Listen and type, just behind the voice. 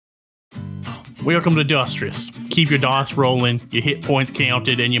Welcome to Dustrious. Keep your dice rolling, your hit points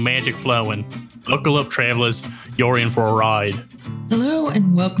counted, and your magic flowing. Buckle up, travelers. You're in for a ride. Hello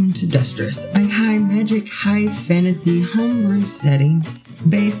and welcome to Dustrious, a high magic, high fantasy homebrew setting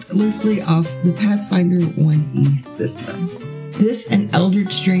based loosely off the Pathfinder 1E system. This an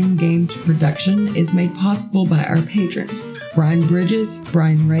Eldritch Dream Games production is made possible by our patrons, Brian Bridges,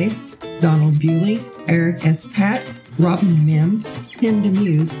 Brian Wraith, Donald Bewley, Eric S. Pat, Robin Mims, Tim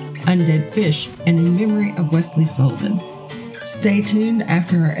Demuse, Undead Fish, and in memory of Wesley Sullivan. Stay tuned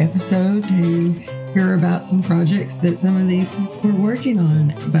after our episode to hear about some projects that some of these people are working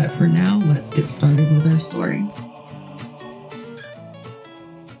on. But for now, let's get started with our story.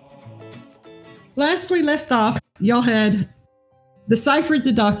 Last we left off, y'all had deciphered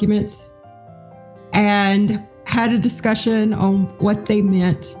the documents and had a discussion on what they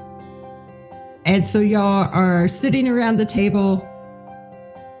meant. And so y'all are sitting around the table.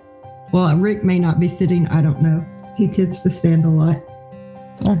 Well, Rick may not be sitting. I don't know. He tends to stand a lot.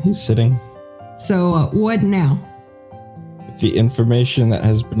 Oh, he's sitting. So what now? The information that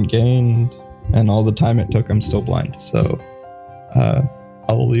has been gained and all the time it took, I'm still blind. So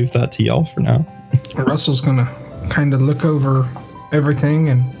I'll leave that to y'all for now. Russell's going to kind of look over everything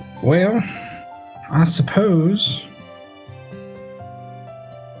and, well, I suppose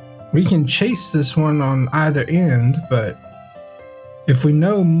we can chase this one on either end, but if we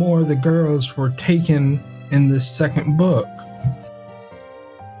know more of the girls were taken in this second book,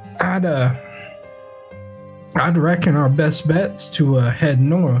 I'd reckon our best bet's to head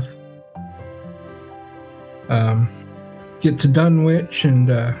north. Get to Dunwich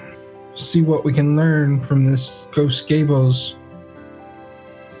and see what we can learn from this Ghost Gables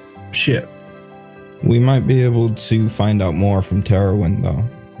ship. We might be able to find out more from Terrawin, though.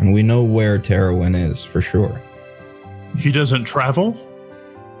 And we know where Terrawin is, for sure. He doesn't travel?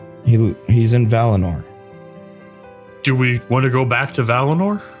 He's in Valinor. Do we want to go back to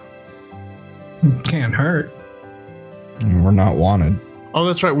Valinor? Can't hurt. We're not wanted. Oh,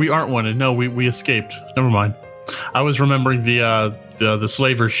 that's right. We aren't wanted. No, we escaped. Never mind. I was remembering the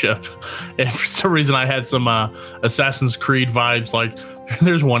slaver ship, and for some reason I had some Assassin's Creed vibes. Like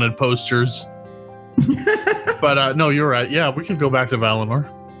there's wanted posters. But no, you're right. Yeah, we could go back to Valinor.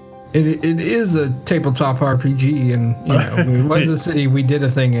 It is a tabletop RPG, and it was a city we did a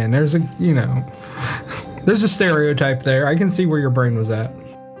thing in. There's a stereotype there. I can see where your brain was at.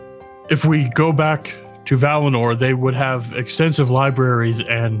 If we go back to Valinor, they would have extensive libraries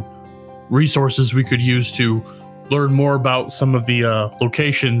and resources we could use to learn more about some of the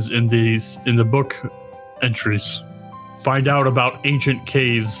locations in the book entries. Find out about ancient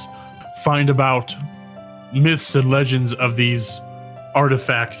caves. Find about myths and legends of these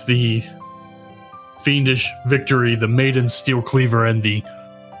artifacts, the fiendish victory, the maiden steel cleaver, and the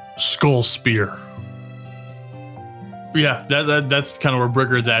skull spear. Yeah, that's kind of where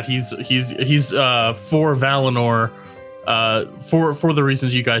Briggard's at. He's for Valinor, for the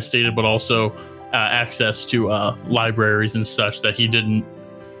reasons you guys stated, but also access to libraries and such that he didn't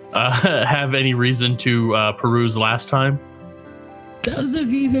have any reason to peruse last time. Those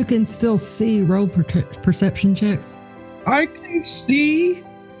of you who can still see, roll perception checks. I can see,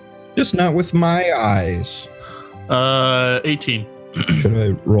 just not with my eyes. 18. Should I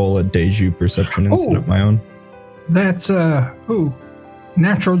roll a Deju perception instead of my own? That's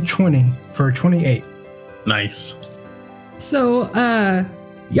natural 20 for 28. Nice. So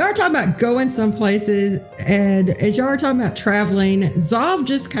y'all are talking about going some places, and as y'all are talking about traveling, Zov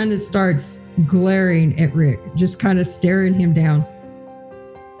just kind of starts glaring at Rick, just kind of staring him down.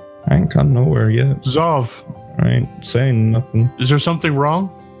 I ain't gone nowhere yet. Zov, I ain't saying nothing. is there something wrong?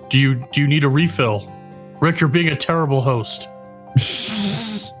 Do you need a refill? Rick, you're being a terrible host.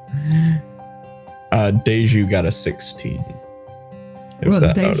 Deju got a 16. Well,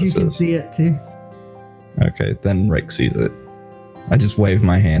 Deju can see it too. Okay, then Rick sees it. I just wave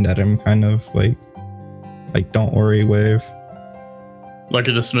my hand at him, kind of like don't worry, wave. Like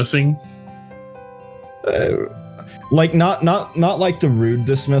a dismissing? Like not like the rude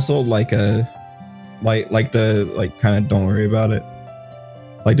dismissal, like the kind of don't worry about it.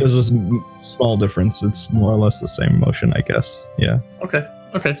 Like there's this small difference. It's more or less the same motion, I guess. Yeah. Okay.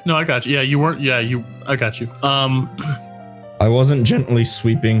 No, I got you. Yeah, you weren't. Yeah, I got you. I wasn't gently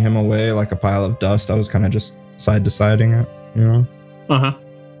sweeping him away like a pile of dust. I was kind of just side to siding it, you know.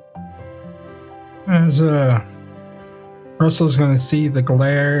 As Russell's gonna see the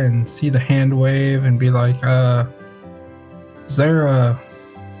glare and see the hand wave and be like, is there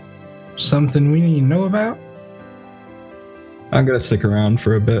something we need to know about? I'm gonna stick around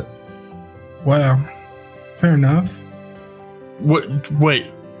for a bit. Well, fair enough.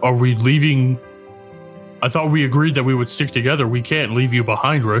 Wait, are we leaving I thought we agreed that we would stick together. We can't leave you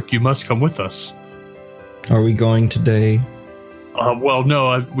behind, Rick. You must come with us. Are we going today? Well,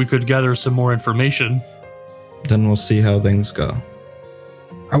 no, we could gather some more information. Then we'll see how things go.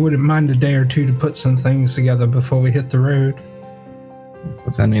 I wouldn't mind a day or two to put some things together before we hit the road.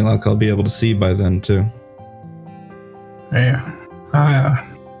 With any luck, I'll be able to see by then, too. Yeah.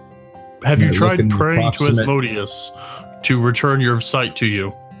 Have you Yeah, tried looking praying to approximate. Asmodeus to return your sight to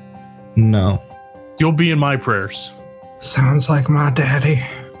you? No. You'll be in my prayers. Sounds like my daddy.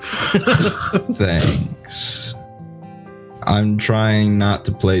 Thanks. I'm trying not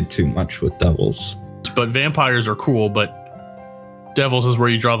to play too much with devils. But vampires are cool, but devils is where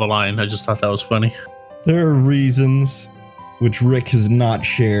you draw the line. I just thought that was funny. There are reasons which Rick has not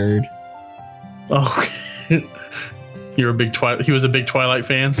shared. Oh, he was a big Twilight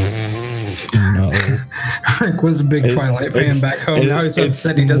fan. No. Rick was a big Twilight fan back home. Now he's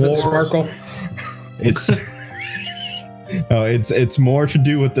upset he doesn't sparkle. It's no, it's more to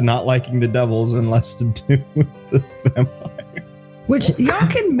do with the not liking the devils and less to do with the vampire. Which y'all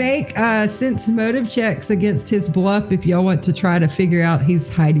can make sense motive checks against his bluff if y'all want to try to figure out he's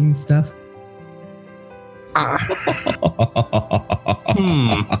hiding stuff.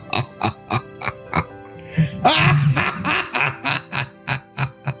 Hmm.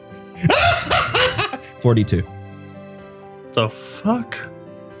 42. The fuck?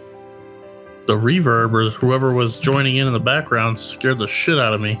 The reverb or whoever was joining in the background scared the shit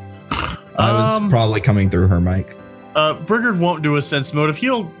out of me. I was probably coming through her mic. Brigard won't do a sense motive.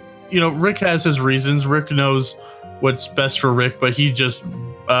 Rick has his reasons. Rick knows what's best for Rick, but he just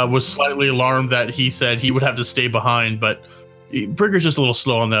was slightly alarmed that he said he would have to stay behind. But Brigard's just a little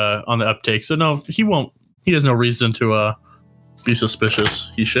slow on the uptake, so no, he won't. He has no reason to be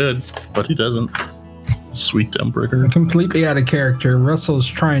suspicious. He should, but he doesn't. Sweet dumb Brigard. Completely out of character. Russell's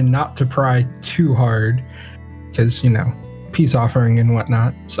trying not to pry too hard because, peace offering and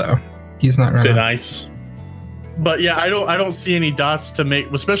whatnot. So he's not Thin really ice. But yeah, I don't see any dots to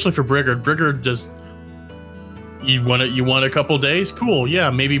make, especially for Brigard. Brigard just you want a couple days? Cool. Yeah,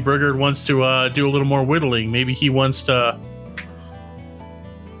 maybe Brigard wants to do a little more whittling. Maybe he wants to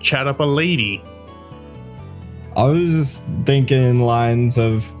chat up a lady. I was just thinking lines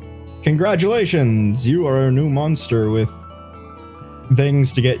of, congratulations, you are a new monster with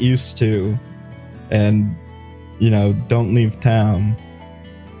things to get used to. And, don't leave town.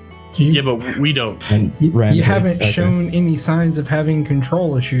 Yeah, but we don't. And You haven't shown any signs of having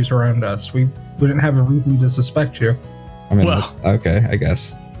control issues around us. We wouldn't have a reason to suspect you. I mean, Well- okay, I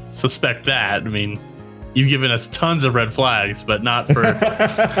guess. Suspect that. I mean, you've given us tons of red flags, but not for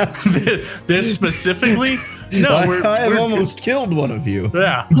this specifically. No, I have almost killed one of you.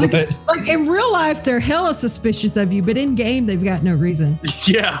 Yeah. But Like in real life, they're hella suspicious of you, but in game, they've got no reason.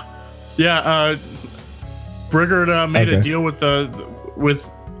 Yeah. Brigard made a Okay. deal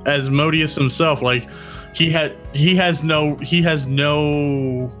with Asmodeus himself. Like he has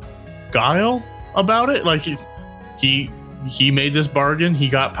no guile about it. Like he made this bargain. He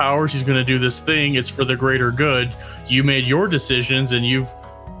got powers. He's going to do this thing. It's for the greater good. You made your decisions, and you've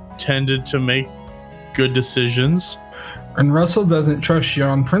tended to make good decisions. And Russell doesn't trust you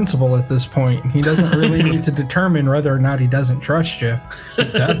on principle at this point. He doesn't really need to determine whether or not he doesn't trust you. He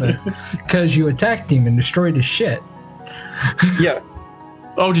doesn't. Because you attacked him and destroyed his shit. yeah,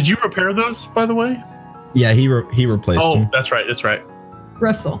 Oh, did you repair those, by the way? yeah, he replaced Oh, him. that's right.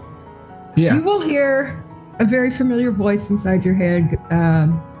 Russell, Yeah. you will hear a very familiar voice inside your head.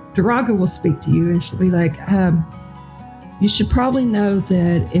 Duraga will speak to you, and she'll be like, you should probably know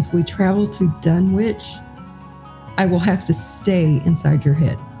that if we travel to Dunwich, I will have to stay inside your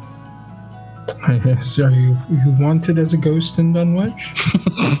head. So are you wanted as a ghost in Dunwich?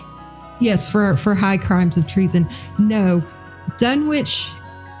 Yes, for high crimes of treason. No, Dunwich,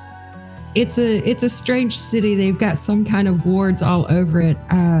 it's a strange city. They've got some kind of wards all over it.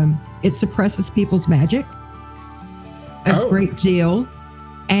 It suppresses people's magic a great deal.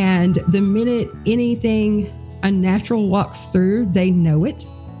 And the minute anything unnatural walks through, they know it.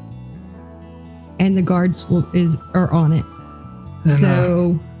 And the guards are on it.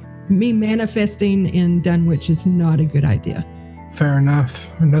 So me manifesting in Dunwich is not a good idea. Fair enough.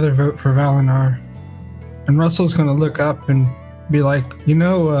 Another vote for Valinar. And Russell's going to look up and be like, we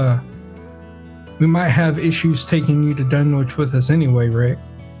might have issues taking you to Dunwich with us anyway, Rick.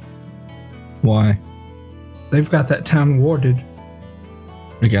 Why? They've got that town warded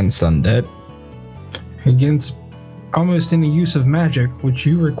Against undead? against almost any use of magic, which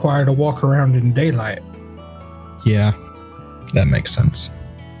you require to walk around in daylight. Yeah, that makes sense.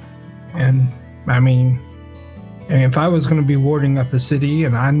 And I mean, if I was going to be warding up a city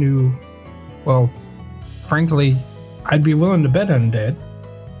and I knew, well, frankly, I'd be willing to bet undead.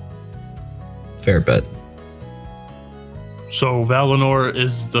 Fair bet. So Valinor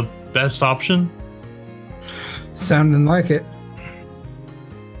is the best option? Sounding like it.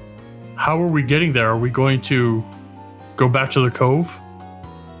 How are we getting there? Are we going to go back to the cove?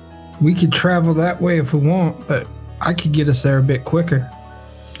 We could travel that way if we want, but I could get us there a bit quicker.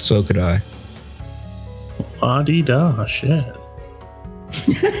 So could I. La-dee-da, shit.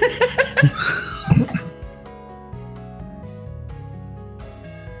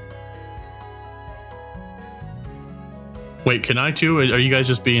 Wait, can I too? Are you guys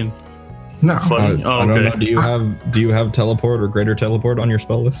just being No. funny? I don't know. Do you have teleport or greater teleport on your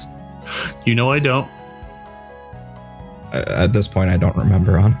spell list? You know I don't. At this point, I don't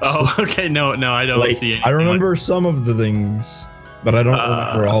remember, honestly. Oh, okay. No, I don't Like, see it. I remember some of the things, but I don't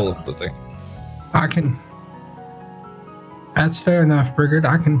remember all of the things. I can. That's fair enough, Brigard.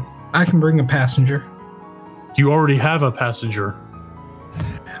 I can bring a passenger. You already have a passenger.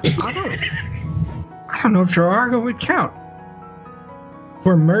 I don't know if Joraga would count.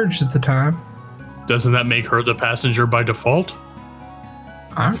 We're merged at the time. Doesn't that make her the passenger by default?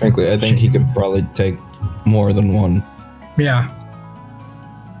 Frankly, I think he could probably take more than one. Yeah.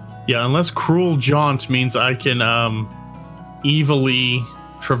 Yeah, unless cruel jaunt means I can evilly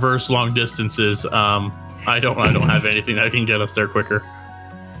traverse long distances. I don't have anything that can get us there quicker.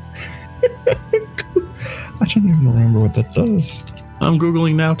 I don't even remember what that does. I'm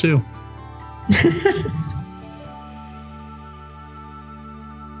Googling now too.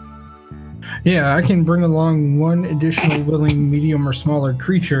 Yeah, I can bring along one additional willing medium or smaller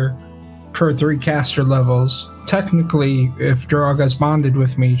creature per 3 caster levels. Technically, if Joraga's bonded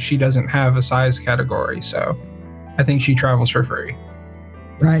with me, she doesn't have a size category, so I think she travels for free.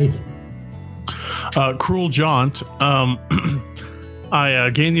 Right. Cruel jaunt.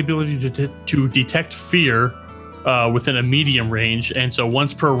 I gain the ability to detect fear within a medium range, and so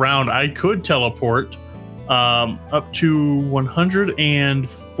once per round, I could teleport up to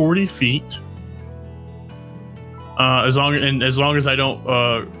 140 feet. As long as I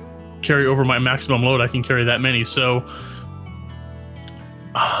don't carry over my maximum load, I can carry that many. So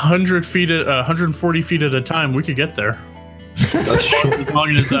 140 feet at a time, we could get there. That's short. As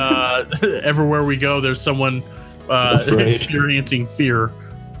long as everywhere we go, there's someone Afraid. experiencing fear.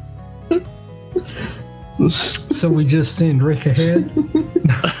 So we just send Rick ahead?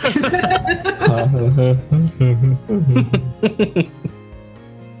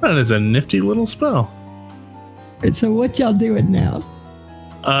 That is a nifty little spell. And so what y'all doing now?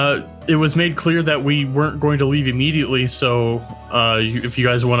 It was made clear that we weren't going to leave immediately, so if you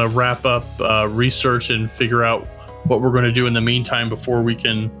guys want to wrap up research and figure out what we're going to do in the meantime before we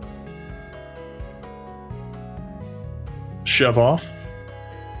can shove off.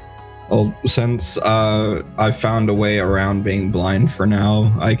 Well, since I found a way around being blind for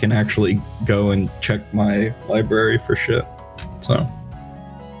now, I can actually go and check my library for shit. So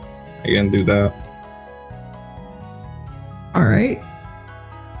I can do that. All right.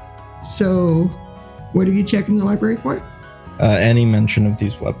 So what are you checking the library for? Any mention of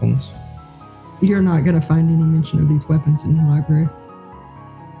these weapons? You're not going to find any mention of these weapons in the library.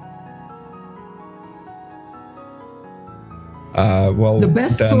 Well, The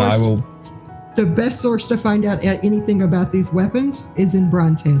best then I source- will. The best source to find out anything about these weapons is in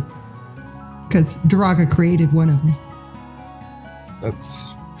Bronze Head, because Joraga created one of them.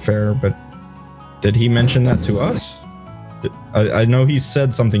 That's fair, but did he mention that to us? I know he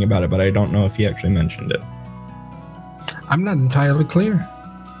said something about it, but I don't know if he actually mentioned it. I'm not entirely clear.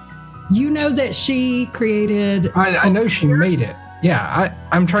 You know that she created. I know she made it. Yeah,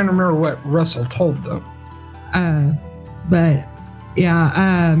 I'm trying to remember what Russell told them. But yeah,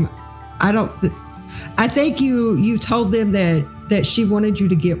 I don't. I think you told them that she wanted you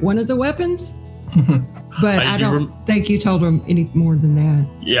to get one of the weapons, but I don't think you told them any more than that.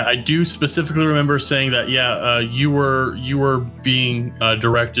 Yeah, I do specifically remember saying that. Yeah, you were being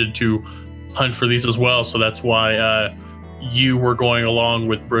directed to hunt for these as well, so that's why you were going along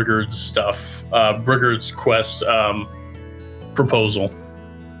with Brigard's stuff, Brigard's quest proposal.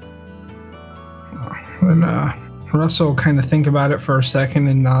 And Russell kind of think about it for a second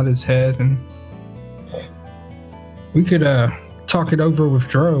and nod his head, and we could talk it over with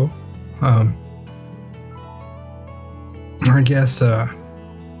Dro. I guess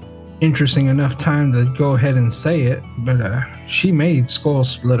interesting enough time to go ahead and say it, but she made Skull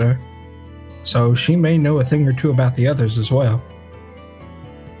Splitter, so she may know a thing or two about the others as well.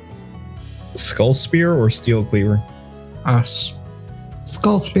 Skull Spear or Steel Cleaver?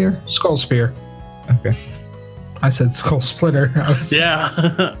 Skull Spear. Skull Spear. Okay. I said Skull Splitter.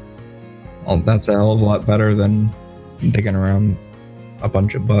 Yeah. Well, that's a hell of a lot better than digging around a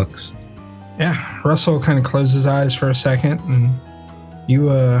bunch of books. Yeah, Russell kind of closed his eyes for a second, and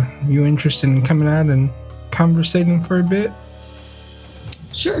you interested in coming out and conversating for a bit?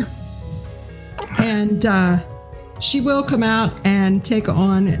 Sure. And she will come out and take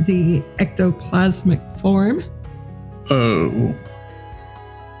on the ectoplasmic form. Oh.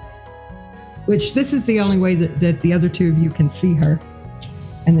 Which this is the only way that the other two of you can see her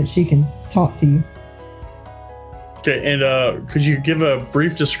and that she can talk to you. Okay, and could you give a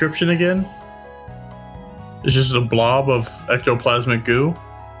brief description again? It's just a blob of ectoplasmic goo.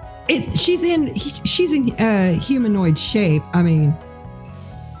 She's in humanoid shape. I mean,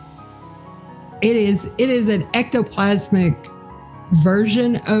 it is an ectoplasmic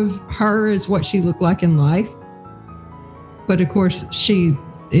version of her is what she looked like in life. But of course,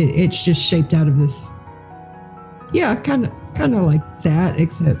 it's just shaped out of this. Yeah, kind of like that,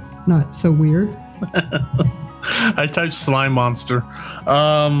 except not so weird. I typed slime monster.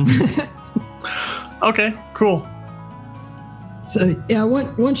 Okay, cool. So yeah,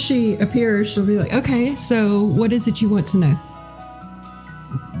 once she appears, she'll be like, okay, so what is it you want to know?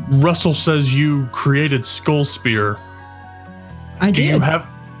 Russell says you created Skull Spear. I did.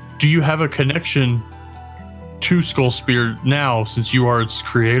 Do you have a connection to Skull Spear now since you are its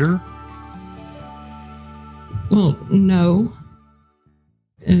creator? Well, no.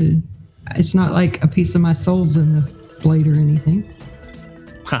 It's not like a piece of my soul's in the blade or anything.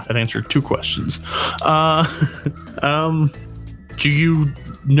 That answered two questions. Do you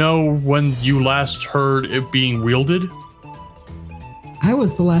know when you last heard it being wielded? I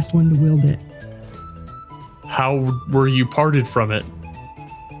was the last one to wield it. How were you parted from it?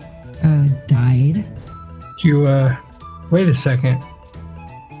 Died. You, wait a second.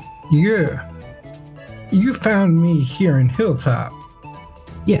 You found me here in Hilltop.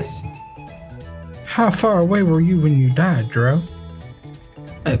 Yes. How far away were you when you died, Dro?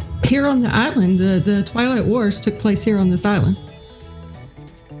 Here on the island, the Twilight Wars took place here on this island.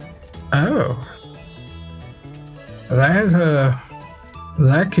 Oh.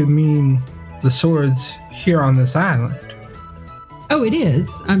 That could mean the sword's here on this island. Oh, it is,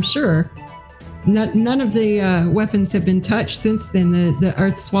 I'm sure. None of the weapons have been touched since then. The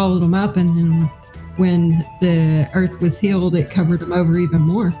earth swallowed them up, and then when the earth was healed, it covered them over even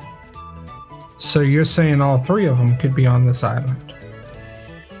more. So you're saying all three of them could be on this island?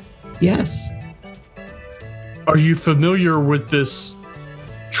 Yes. Are you familiar with this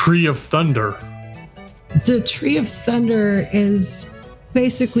Tree of Thunder? The Tree of Thunder is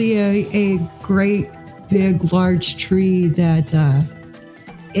basically a great, big, large tree that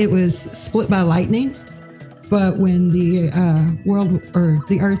it was split by lightning. But when the world or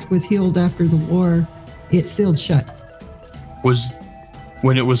the earth was healed after the war, it sealed shut.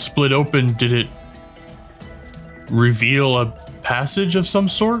 When it was split open, did it reveal a passage of some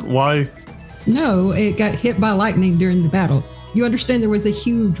sort? Why? No, it got hit by lightning during the battle. You understand there was a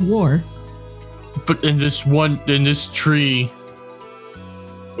huge war. But in this tree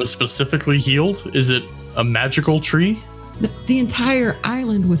was specifically healed? Is it a magical tree? The entire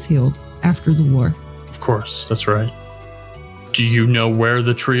island was healed after the war. Of course, that's right. Do you know where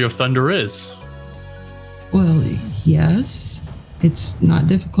the Tree of Thunder is? Well, yes. It's not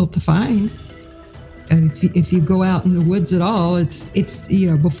difficult to find. If you go out in the woods at all, it's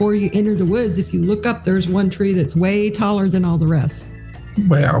before you enter the woods, if you look up, there's one tree that's way taller than all the rest.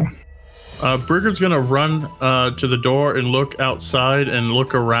 Well, Brigard's gonna run to the door and look outside and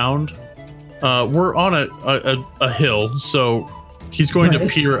look around. We're on a hill, so he's going to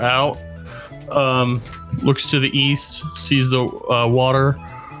peer out. Looks to the east, sees the water.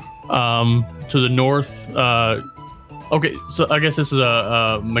 To the north. Okay, so I guess this is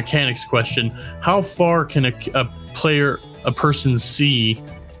a mechanics question. How far can a person see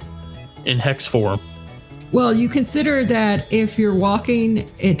in hex form? Well, you consider that if you're walking,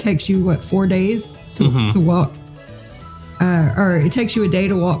 it takes you 4 days to walk, or it takes you a day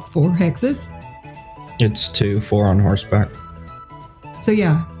to walk 4 hexes. It's 4 on horseback. So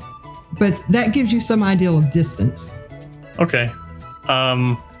yeah, but that gives you some idea of distance. Okay.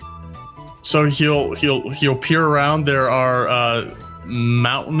 So he'll peer around. There are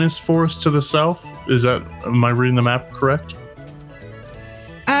mountainous forests to the south. Am I reading the map correct?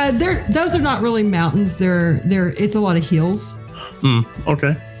 Those are not really mountains. It's a lot of hills.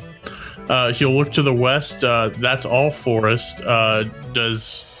 Okay. He'll look to the west. That's all forest.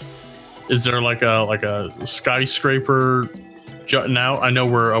 Is there like a skyscraper jutting out? I know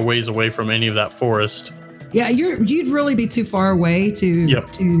we're a ways away from any of that forest. Yeah, you'd really be too far away to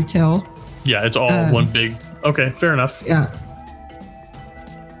tell. Yeah, it's all one big. Okay, fair enough. Yeah.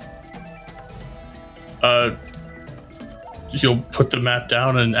 You'll put the map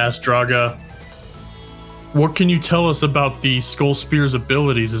down and ask Draga, what can you tell us about the Skull Spear's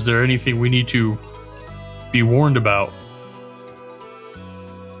abilities? Is there anything we need to be warned about?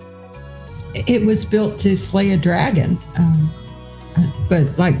 It was built to slay a dragon.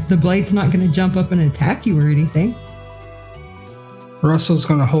 But, like, the blade's not going to jump up and attack you or anything. Russell's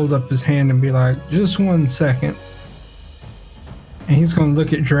going to hold up his hand and be like, just 1 second. And he's going to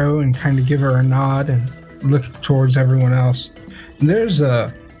look at Dro and kind of give her a nod and look towards everyone else. And there's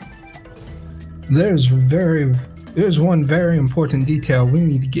one very important detail we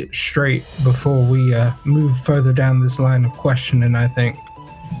need to get straight before we move further down this line of questioning, I think.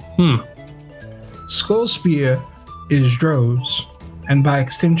 Skull Spear is Dro's, and by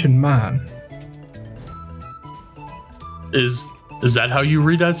extension mine. Is that how you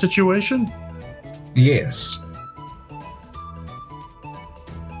read that situation? Yes.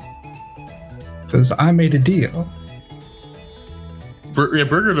 Because I made a deal.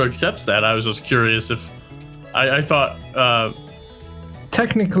 Burger accepts that. I was just curious if I thought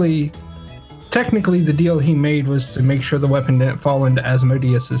Technically the deal he made was to make sure the weapon didn't fall into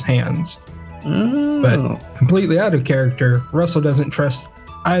Asmodeus's hands. But completely out of character, Russell doesn't trust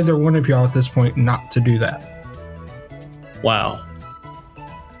either one of y'all at this point not to do that. Wow.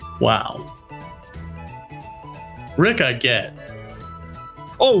 Rick, I get.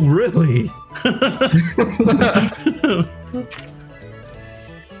 Oh, really?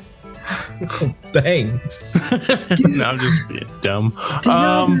 Thanks. No, I'm just being dumb. Do you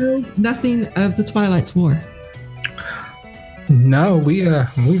know nothing of the Twilight's War? No, we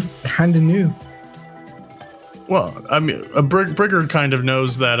kind of knew. Well, I mean, Brigger kind of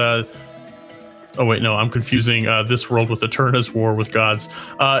knows that. Oh wait, no, I'm confusing this world with Eterna's war with gods.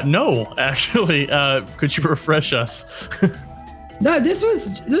 No, actually, could you refresh us? No, this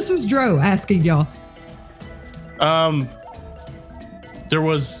was Dro asking y'all. There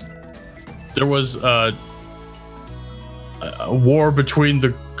was a war between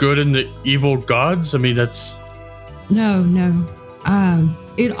the good and the evil gods. I mean, that's No.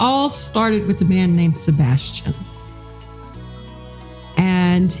 It all started with a man named Sebastian.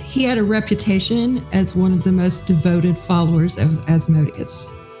 And he had a reputation as one of the most devoted followers of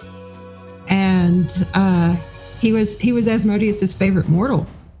Asmodeus. And he was Asmodeus's favorite mortal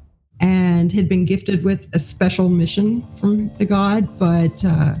and had been gifted with a special mission from the god, but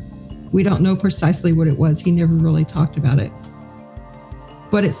we don't know precisely what it was. He never really talked about it.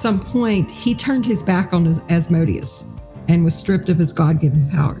 But at some point, he turned his back on Asmodeus and was stripped of his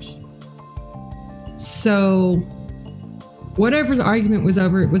God-given powers. So whatever the argument was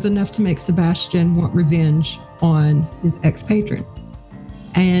over, it was enough to make Sebastian want revenge on his ex-patron.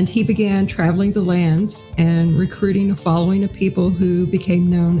 And he began traveling the lands and recruiting a following of people who became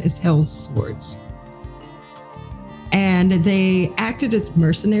known as Hell's Swords. And they acted as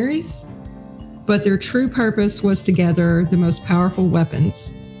mercenaries, but their true purpose was to gather the most powerful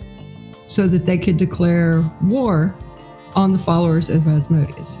weapons so that they could declare war on the followers of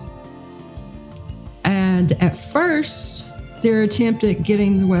Asmodeus. And at first, their attempt at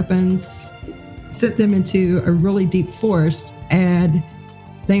getting the weapons sent them into a really deep forest, and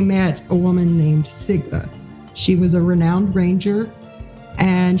they met a woman named Sigva. She was a renowned ranger,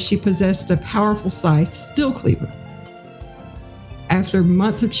 and she possessed a powerful scythe, Steel Cleaver. After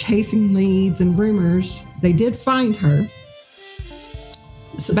months of chasing leads and rumors, they did find her.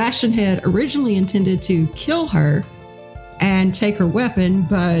 Sebastian had originally intended to kill her and take her weapon,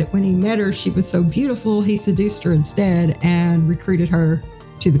 but when he met her, she was so beautiful, he seduced her instead and recruited her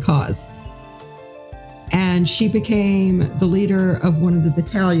to the cause. And she became the leader of one of the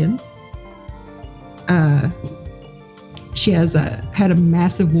battalions. She had a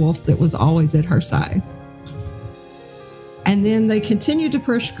massive wolf that was always at her side. And then they continued to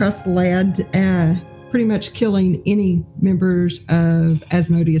push across the land, pretty much killing any members of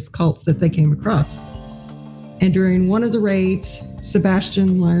Asmodeus cults that they came across. And during one of the raids,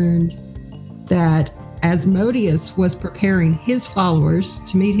 Sebastian learned that Asmodeus was preparing his followers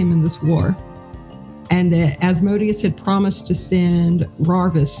to meet him in this war, and that Asmodeus had promised to send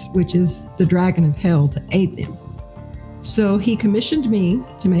Rarvis, which is the dragon of hell, to aid them. So he commissioned me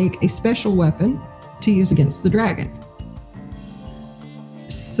to make a special weapon to use against the dragon.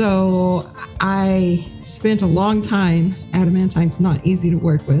 So I spent a long time, adamantine's not easy to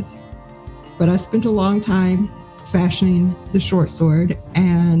work with, but I spent a long time fashioning the short sword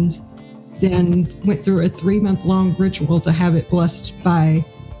and then went through a 3-month-long ritual to have it blessed by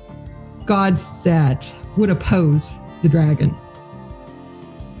gods that would oppose the dragon.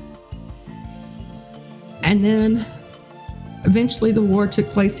 And then eventually the war took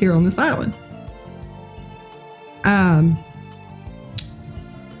place here on this island.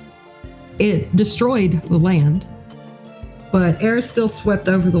 It destroyed the land, but Eris still swept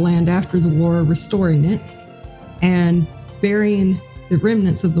over the land after the war, restoring it and burying the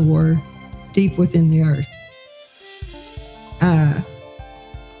remnants of the war deep within the earth.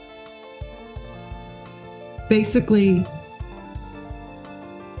 Basically,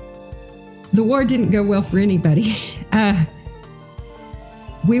 the war didn't go well for anybody.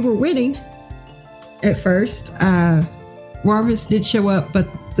 We were winning at first. Warvis did show up, but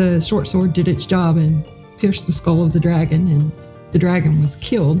the short sword did its job and pierced the skull of the dragon, and the dragon was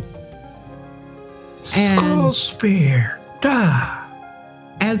killed. Skull spear, da.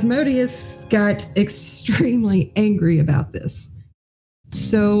 Asmodeus got extremely angry about this.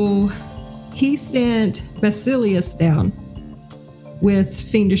 So he sent Basilius down with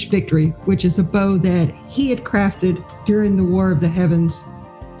Fiendish Victory, which is a bow that he had crafted during the War of the Heavens,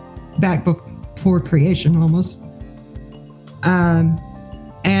 back before creation almost.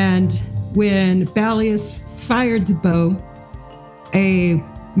 And when Balius fired the bow,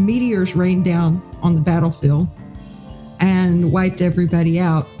 meteors rained down on the battlefield and wiped everybody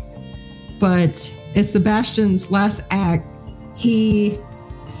out. But as Sebastian's last act, he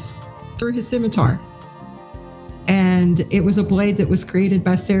threw his scimitar. And it was a blade that was created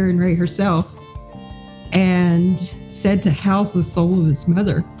by Sarenrae herself and said to house the soul of his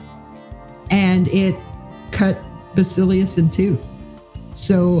mother. And it cut Basilius in two.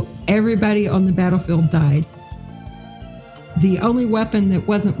 So everybody on the battlefield died. The only weapon that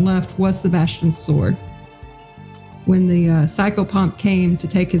wasn't left was Sebastian's sword. When the psychopomp came to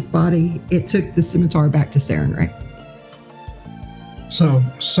take his body, it took the scimitar back to Sarenrae. So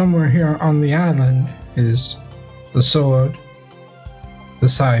somewhere here on the island is the sword, the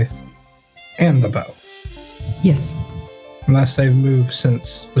scythe, and the bow. Yes. Unless they've moved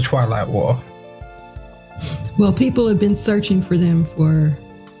since the Twilight War. Well, people have been searching for them for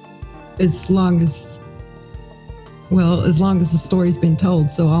as long as the story's been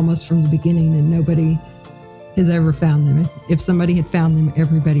told, so almost from the beginning, and nobody has ever found them. If somebody had found them,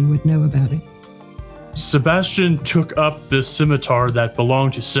 everybody would know about it. Sebastian took up this scimitar that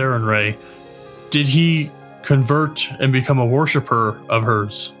belonged to Sarenrae. Did he convert and become a worshiper of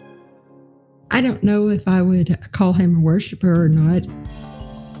hers? I don't know if I would call him a worshiper or not,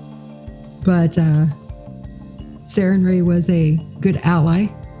 but Sarenrae was a good ally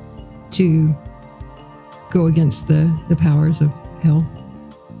to go against the powers of hell.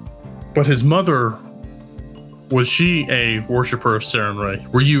 But his mother, was she a worshiper of Sarenrae?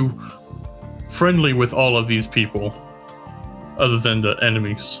 Were you friendly with all of these people, other than the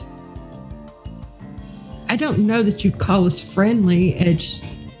enemies? I don't know that you'd call us friendly.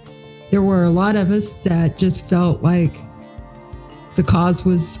 There were a lot of us that just felt like the cause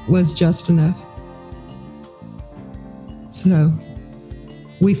was just enough. So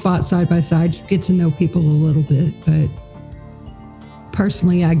we fought side by side. You get to know people a little bit, but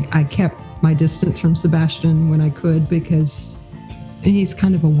personally, I kept my distance from Sebastian when I could because he's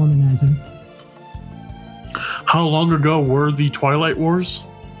kind of a womanizer. How long ago were the Twilight Wars?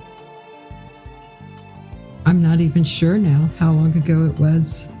 I'm not even sure now how long ago it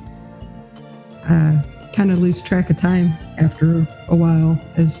was. Kind of lose track of time after a while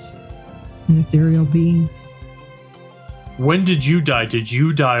as an ethereal being. When did you die? Did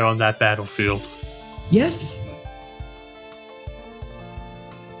you die on that battlefield? Yes.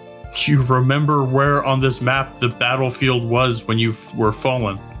 Do you remember where on this map the battlefield was when you were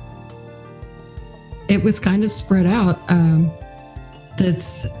fallen? It was kind of spread out.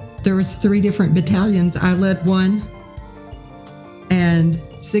 There was 3 different battalions. I led one, and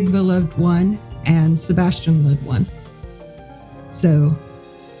Sigva led one, and Sebastian led one. So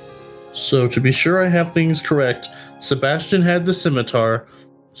to be sure I have things correct, Sebastian had the scimitar,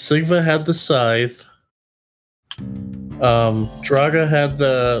 Sigva had the scythe, Draga had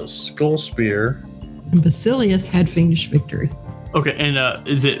the skull spear, and Basilius had Fiendish Victory. Okay, and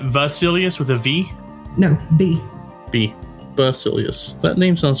is it Vasilius with a V? No, B. B. Basilius. That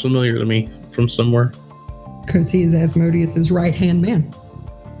name sounds familiar to me from somewhere. Because he is Asmodeus' right-hand man.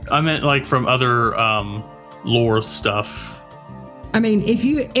 I meant like from other lore stuff. I mean, if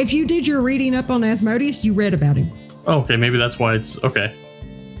you did your reading up on Asmodeus, you read about him. Oh, okay, maybe that's why it's okay.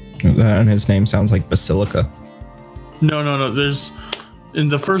 And his name sounds like Basilica. No. There's in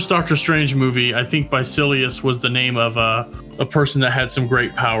the first Doctor Strange movie, I think Basilius was the name of a person that had some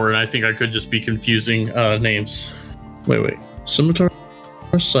great power, and I think I could just be confusing names. Wait. Scimitar,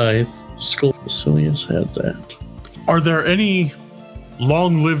 scythe, skull. Basilius had that. Are there any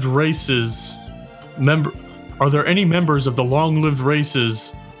long-lived races? Are there any members of the long-lived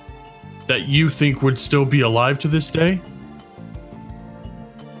races that you think would still be alive to this day?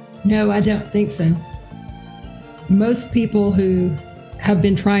 No, I don't think so. Most people who have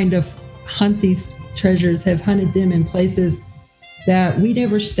been trying to hunt these treasures have hunted them in places that we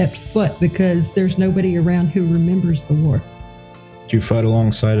never stepped foot because there's nobody around who remembers the war. Do you fight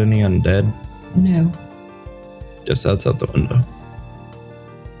alongside any undead? No. Guess that's out the window.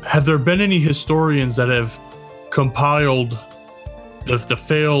 Have there been any historians that have compiled the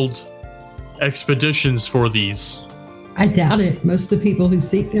failed expeditions for these? I doubt it. Most of the people who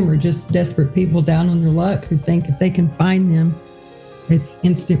seek them are just desperate people down on their luck who think if they can find them, it's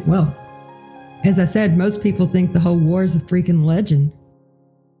instant wealth. As I said, most people think the whole war is a freaking legend.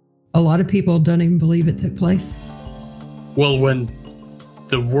 A lot of people don't even believe it took place. Well, when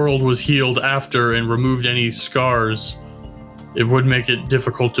the world was healed after and removed any scars, it would make it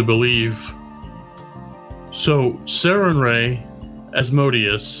difficult to believe. So, Sarenrae,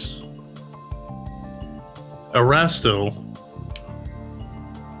 Asmodeus, Erastil.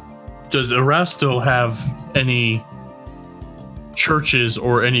 Does Erastil have any churches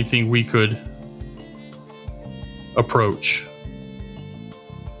or anything we could approach?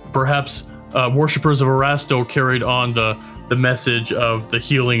 Perhaps worshippers of Erastil carried on the message of the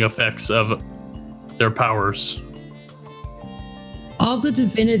healing effects of their powers. All the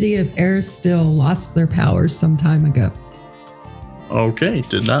divinity of Erastil lost their powers some time ago. Okay,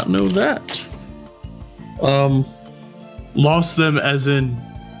 did not know that. Lost them as in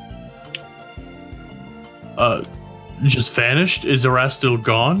just vanished? Is Erastil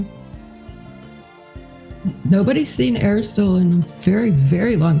gone? Nobody's seen Erastil in a very,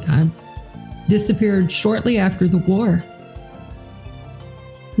 very long time. Disappeared shortly after the war.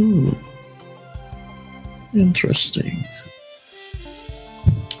 Interesting.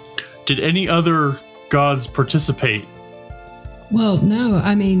 Did any other gods participate? Well, no,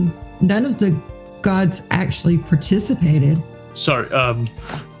 I mean, none of the gods actually participated. Sorry,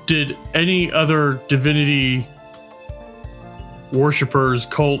 did any other divinity worshippers,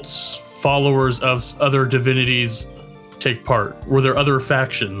 cults, followers of other divinities take part? Were there other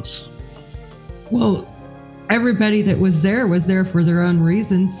factions? Well, everybody that was there for their own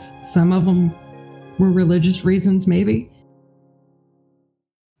reasons. Some of them were religious reasons, maybe.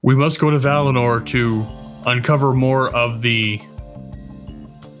 We must go to Valinor to uncover more of the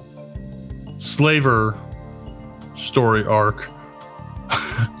Slaver story arc.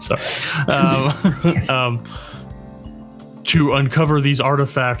 Sorry. To uncover these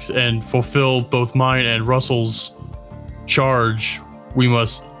artifacts and fulfill both mine and Russell's charge, we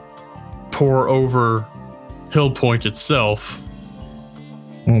must pour over Hill Point itself.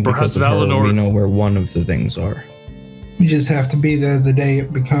 Well, because Perhaps of her, Valinor. we know where one of the things are. We just have to be there the day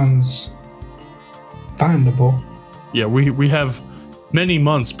it becomes findable. Yeah, we have many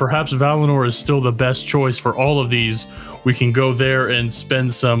months. Perhaps Valinor is still the best choice for all of these. We can go there and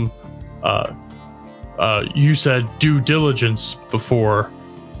spend some, you said due diligence before,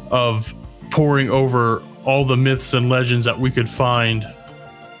 of poring over all the myths and legends that we could find.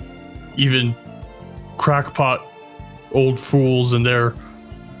 Even crackpot old fools and their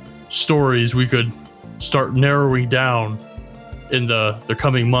stories we could start narrowing down in the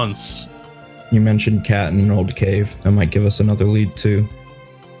coming months. You mentioned Cat in an old cave. That might give us another lead too.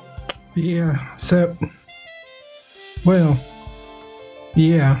 Yeah, so, well,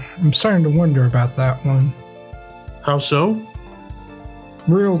 yeah, I'm starting to wonder about that one. How so?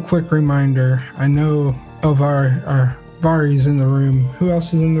 Real quick reminder, I know Vari's in the room. Who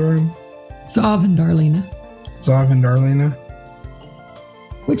else is in the room? Zav and Darlena. Zav and Darlena.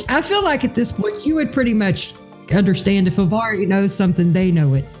 Which I feel like at this point you would pretty much understand if Avari knows something, they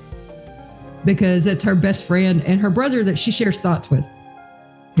know it. Because it's her best friend and her brother that she shares thoughts with.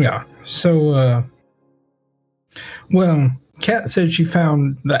 Yeah, so, well, Kat said she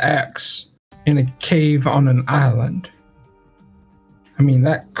found the axe in a cave on an island. I mean,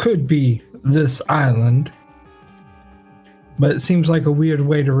 that could be this island. But it seems like a weird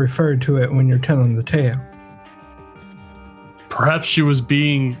way to refer to it when you're telling the tale. Perhaps she was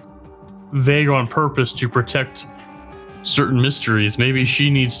being vague on purpose to protect certain mysteries. Maybe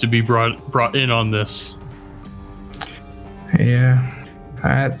she needs to be brought in on this. Yeah,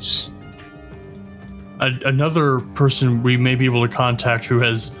 that's... Another person we may be able to contact who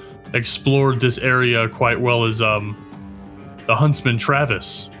has explored this area quite well is the huntsman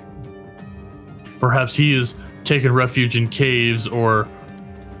Travis. Perhaps he has taken refuge in caves or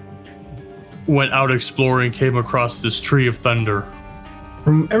went out exploring, came across this tree of thunder.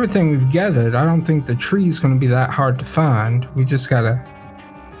 From everything we've gathered, I don't think the tree's going to be that hard to find. We just got to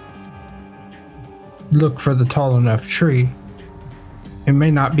look for the tall enough tree. we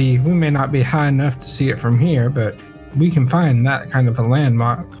may not be high enough to see it from here, but we can find that kind of a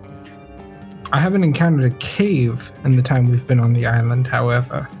landmark. I haven't encountered a cave in the time we've been on the island,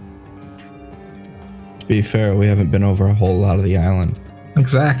 however. To be fair, we haven't been over a whole lot of the island.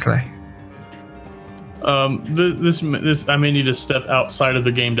 Exactly. This I may need to step outside of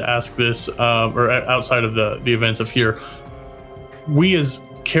the game to ask this, or outside of the events of here. We as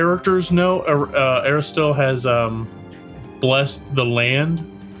characters know Aristil has blessed the land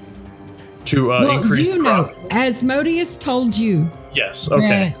to increase you crop. know, Asmodeus told you. Yes.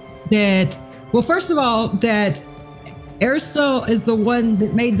 Okay. Well, first of all, that Aristil is the one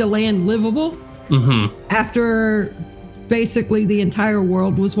that made the land livable after basically the entire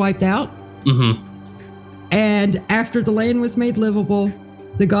world was wiped out. And after the land was made livable,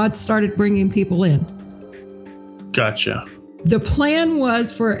 the gods started bringing people in. Gotcha. The plan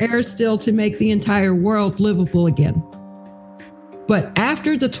was for Aristil to make the entire world livable again. But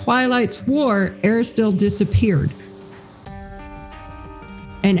after the Twilight's War, Aristil disappeared.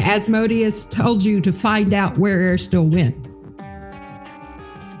 And Asmodeus told you to find out where Aristil went.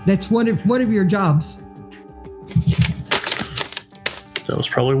 That's one of your jobs. That was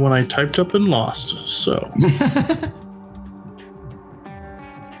probably one I typed up and lost. So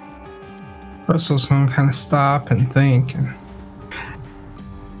Russell's gonna kind of stop and think. And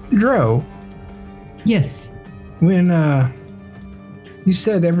Dro, Yes. when you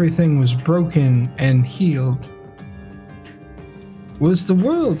said everything was broken and healed, was the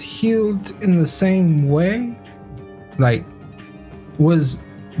world healed in the same way? Like, was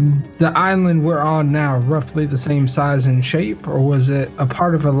the island we're on now roughly the same size and shape, or was it a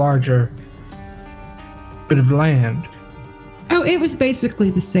part of a larger bit of land? Oh, it was basically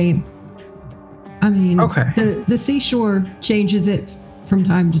the same. I mean, Okay. the seashore changes it from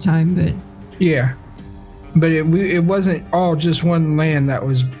time to time, but Yeah, but it wasn't all just one land that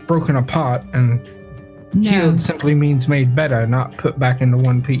was broken apart, and no. healed simply means made better, not put back into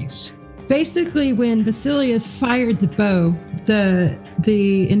one piece. Basically, when Basilius fired the bow,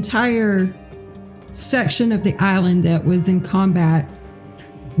 the entire section of the island that was in combat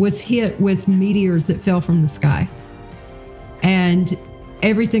was hit with meteors that fell from the sky, and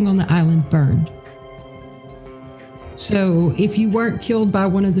everything on the island burned. So if you weren't killed by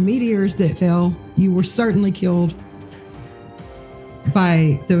one of the meteors that fell, you were certainly killed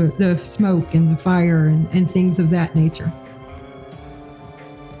by the smoke and the fire and things of that nature.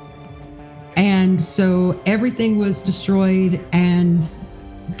 And so everything was destroyed, and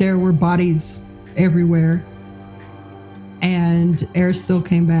there were bodies everywhere. And Aristil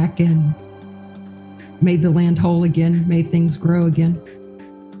came back and made the land whole again, made things grow again.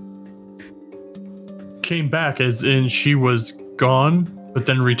 came back as in she was gone, but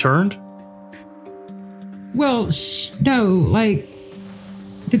then returned? Well, no, like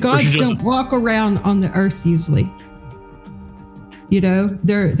the gods don't walk around on the earth usually. You know,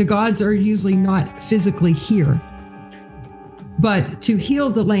 the gods are usually not physically here. But to heal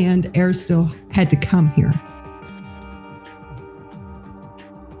the land, Aristil had to come here.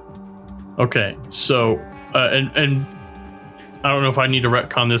 Okay, so and I don't know if I need to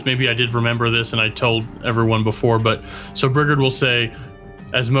retcon this. Maybe I did remember this and I told everyone before, but so Brigard will say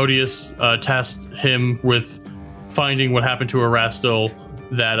Asmodeus tasked him with finding what happened to Erastil,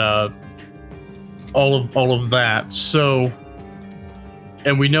 that all of that. So,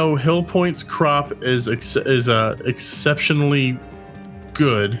 and we know Hill Point's crop is exceptionally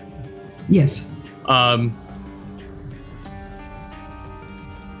good. Yes.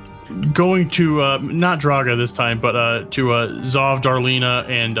 Going to not Draga this time, but to Zov, Darlena,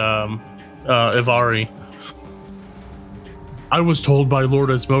 and Ivari. I was told by Lord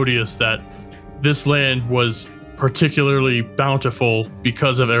Asmodeus that this land was particularly bountiful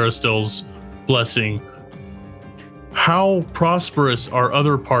because of Aristil's blessing. How prosperous are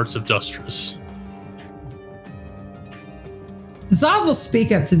other parts of Dustris? Zov will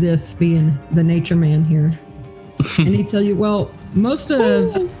speak up to this, being the nature man here. And he'd tell you, well, most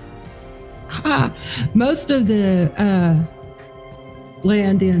of the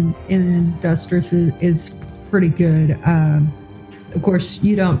land in Dustris is pretty good. Of course,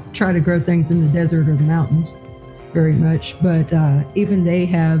 you don't try to grow things in the desert or the mountains very much, but even they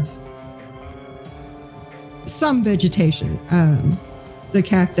have some vegetation. The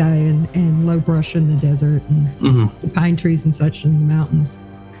cacti and low brush in the desert, and the pine trees and such in the mountains.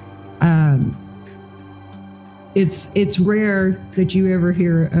 It's rare that you ever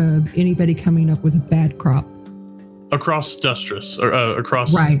hear of anybody coming up with a bad crop. Across Dustris, or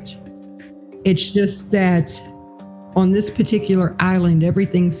across... Right. It's just that on this particular island,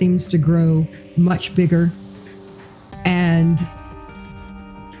 everything seems to grow much bigger. And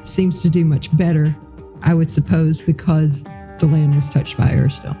seems to do much better, I would suppose, because the land was touched by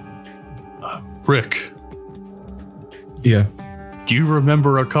Aristotle. Rick, Yeah. do you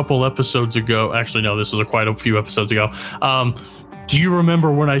remember a couple episodes ago? Actually, no, this was quite a few episodes ago. Do you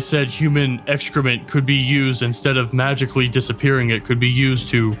remember when I said human excrement could be used instead of magically disappearing? It could be used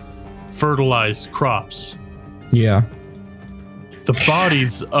to fertilize crops. Yeah. The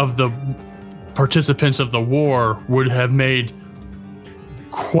bodies of the participants of the war would have made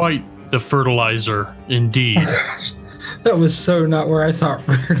quite the fertilizer indeed. That was so not where I thought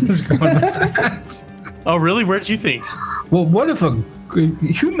Bird was going with that. Oh, really? Where did you think? Well, what if a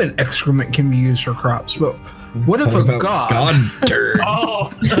human excrement can be used for crops? But what if a god? God turds.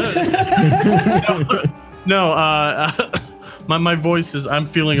 Oh, no. My voice is. I'm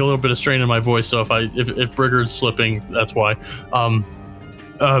feeling a little bit of strain in my voice. So if Brigard's slipping, that's why.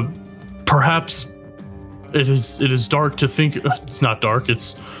 Perhaps it is dark to think. It's not dark.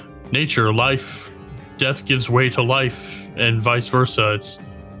 It's nature, life, death gives way to life, and vice versa. It's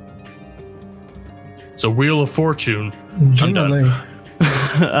a wheel of fortune. Generally,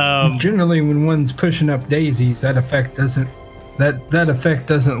 when one's pushing up daisies, that effect doesn't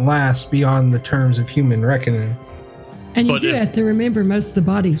last beyond the terms of human reckoning. And you But do if- have to remember most of the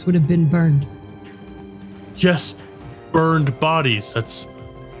bodies would have been burned. Yes, burned bodies. That's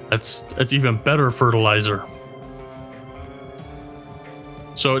even better fertilizer.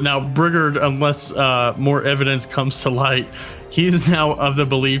 So now Brigard, unless more evidence comes to light, he is now of the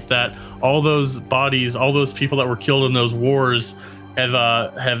belief that all those bodies, all those people that were killed in those wars,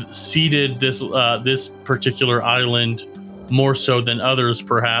 have seeded this particular island more so than others,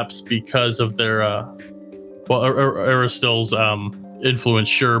 perhaps because of their Aristotle's influence.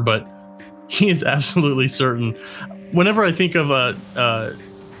 Sure, but he is absolutely certain. Whenever I think of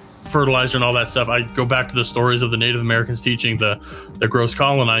fertilizer and all that stuff, I go back to the stories of the Native Americans teaching the gross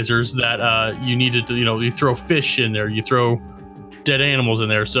colonizers that you needed to, you throw fish in there, you throw dead animals in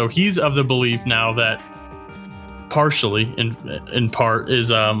there. So he's of the belief now that partially, in part,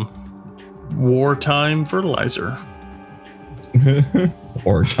 is wartime fertilizer.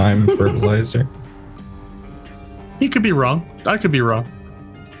 Wartime fertilizer. He could be wrong. I could be wrong.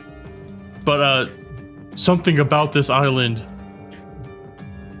 But something about this island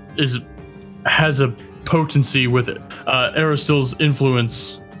has a potency with it. Aristotle's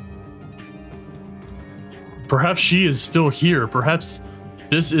influence. Perhaps she is still here. Perhaps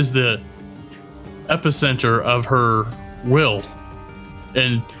this is the epicenter of her will,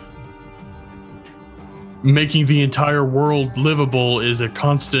 and making the entire world livable is a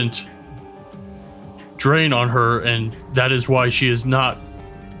constant drain on her, and that is why she has not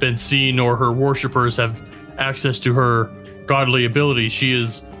been seen, or her worshippers have access to her godly abilities. She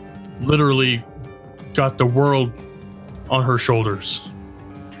is literally got the world on her shoulders.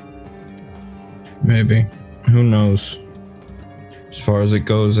 Maybe. Who knows? As far as it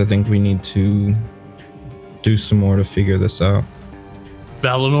goes, I think we need to do some more to figure this out.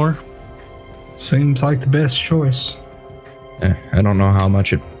 Valinor? Seems like the best choice. I don't know how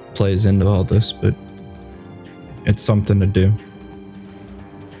much it plays into all this, but it's something to do.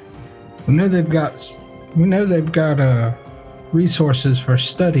 We know they've got resources for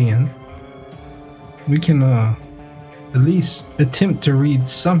studying. We can at least attempt to read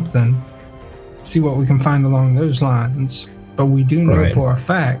something, see what we can find along those lines. But we do know Right. for a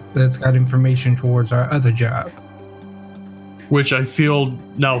fact that it's got information towards our other job. Which I feel,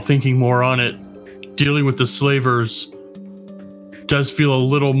 now thinking more on it, dealing with the slavers does feel a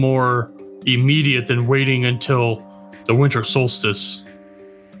little more immediate than waiting until the winter solstice.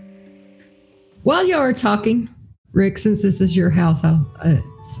 While you are talking, Rick, since this is your house, I'll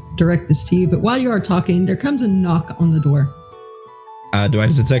direct this to you. But while you are talking, there comes a knock on the door. Do I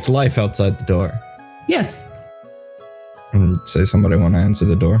detect life outside the door? Yes. And say somebody want to answer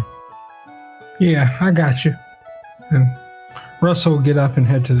the door. Yeah, I got you. And Russell will get up and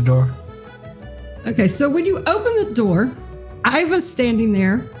head to the door. Okay, so when you open the door, Iva's standing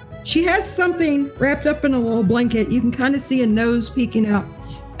there. She has something wrapped up in a little blanket. You can kind of see a nose peeking out.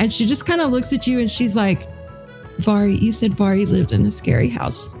 And she just kind of looks at you and she's like, Vari, you said Vari lived in a scary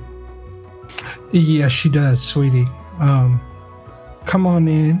house. Yeah, she does, sweetie. Come on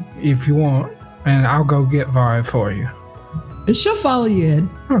in if you want, and I'll go get Vari for you. And she'll follow you in.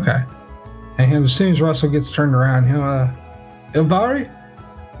 Okay. And as soon as Russell gets turned around, he'll, Vari,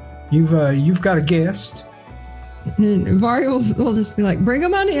 you've got a guest. And Vari will just be like, bring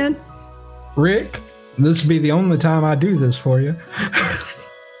him on in. Rick, this will be the only time I do this for you.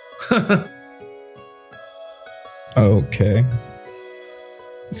 Okay.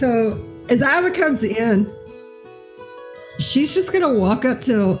 So as Iva comes in, she's just gonna walk up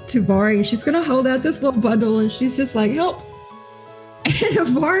to Vari and she's gonna hold out this little bundle and she's just like, help. And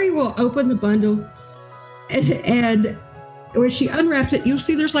Vari will open the bundle and when she unwrapped it, you'll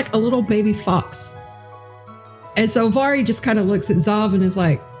see there's like a little baby fox. And so Vari just kind of looks at Zav and is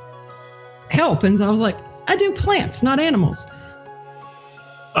like, help. And Zav's like, I do plants, not animals.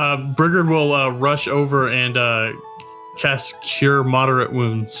 Brigard will rush over and cast Cure Moderate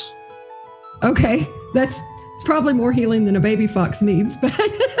Wounds. Okay, it's probably more healing than a baby fox needs, but...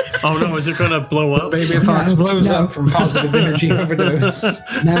 Oh no, is it going to blow up? Baby fox blows up from positive energy overdose.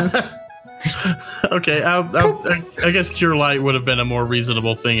 No. Okay, I guess Cure Light would have been a more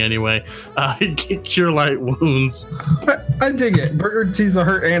reasonable thing anyway. Cure Light Wounds. I dig it. Brigard sees a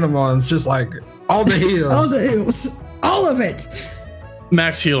hurt animal and it's just like, all the heals. All the heals. All of it.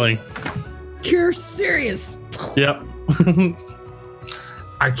 Max healing. Cure Serious. Yep.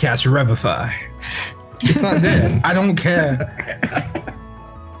 I cast Revivify. It's not dead. I don't care.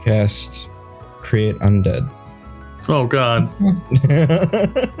 Cast Create Undead. Oh god.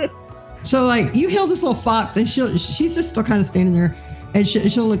 So like you heal this little fox and she's just still kind of standing there and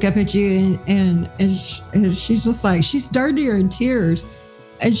she'll look up at you and she's just like, she's dirtier in tears.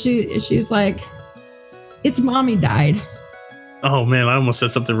 And she's like, it's mommy died. Oh man, I almost said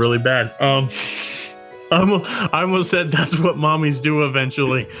something really bad. I almost said that's what mommies do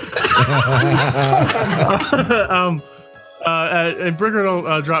eventually. And Brigard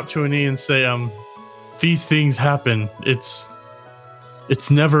will drop to a knee and say, these things happen. It's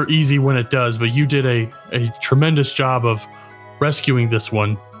never easy when it does, but you did a tremendous job of rescuing this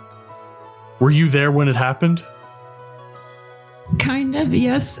one. Were you there when it happened? Kind of,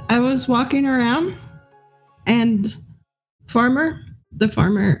 yes. I was walking around and the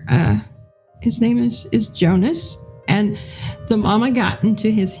farmer, his name is Jonas, and the mama got into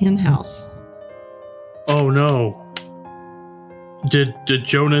his hen house. Oh no. Did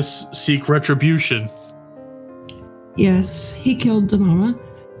Jonas seek retribution? Yes, he killed the mama,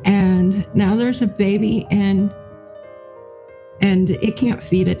 and now there's a baby and it can't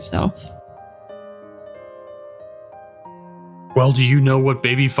feed itself. Well, do you know what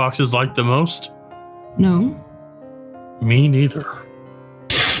baby foxes like the most? No. Me neither.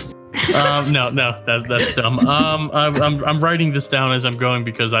 No, that's dumb. I'm writing this down as I'm going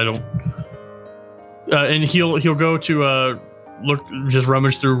because I don't. And he'll go to just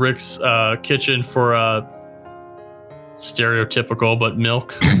rummage through Rick's kitchen for stereotypical but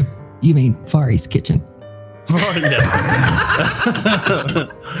milk. You mean Vari's kitchen?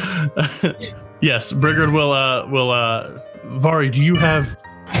 Yes, Brigard will Vari, do you have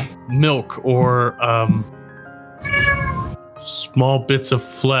milk or small bits of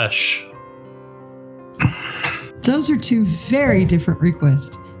flesh? Those are two very different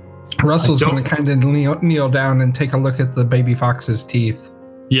requests. Russell's going to kind of kneel down and take a look at the baby fox's teeth.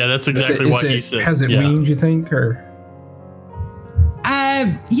 Yeah, that's exactly what he said. Has it weaned, you think, or?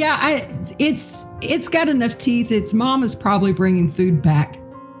 It's got enough teeth. Its mom is probably bringing food back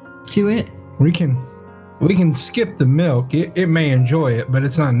to it. We can skip the milk. It may enjoy it, but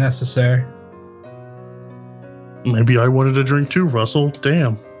it's not necessary. Maybe I wanted a drink too, Russell.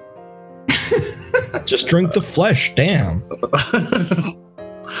 Damn. Just drink the flesh, damn.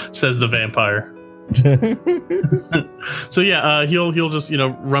 Says the vampire. So yeah, he'll just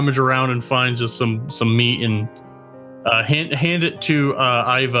rummage around and find just some meat and hand it to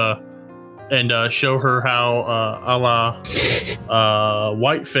Iva and show her how a la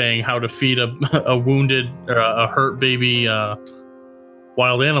White Fang how to feed a wounded or a hurt baby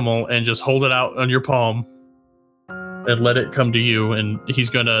wild animal, and just hold it out on your palm and let it come to you. And he's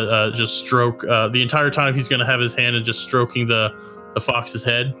gonna just stroke the entire time. He's gonna have his hand and just stroking the fox's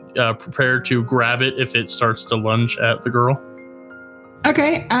head, prepared to grab it if it starts to lunge at the girl.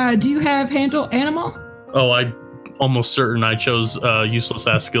 Okay. Do you have handle animal? Oh, I'm almost certain I chose useless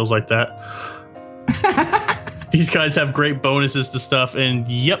ass skills like that. These guys have great bonuses to stuff, and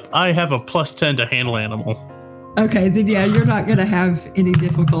yep, I have a +10 to handle animal. Okay, then yeah, you're not gonna have any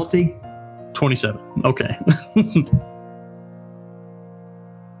difficulty. 27. Okay.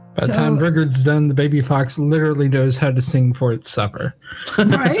 By the time Brigard's done, the baby fox literally knows how to sing for its supper.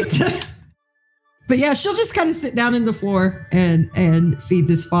 Right? But yeah, she'll just kind of sit down in the floor and feed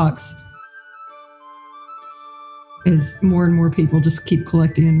this fox. As more and more people just keep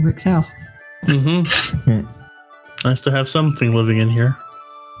collecting in Rick's house. Mm-hmm. Nice to have something living in here.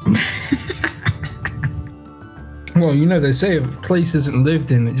 Well, they say if a place isn't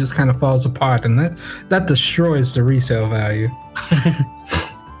lived in, it just kind of falls apart, and that destroys the resale value.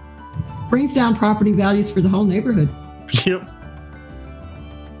 Brings down property values for the whole neighborhood. Yep.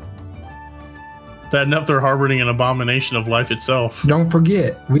 Bad enough they're harboring an abomination of life itself. Don't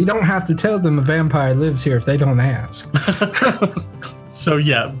forget, we don't have to tell them a vampire lives here if they don't ask. So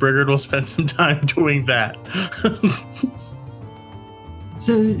yeah, Brigard will spend some time doing that.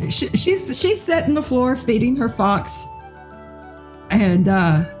 So she's sitting on the floor feeding her fox, and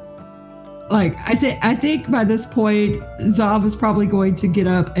I think by this point Zav is probably going to get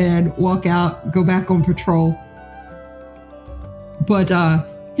up and walk out, go back on patrol. But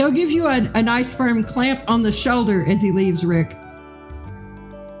he'll give you a nice firm clamp on the shoulder as he leaves, Rick.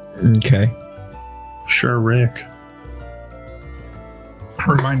 Okay. Sure, Rick.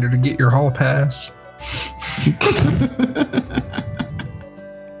 Reminder to get your hall pass.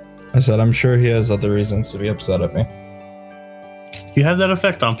 I said, I'm sure he has other reasons to be upset at me. You have that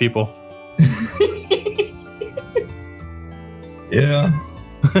effect on people. Yeah.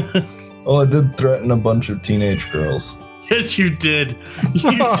 Well, I did threaten a bunch of teenage girls. Yes, you did.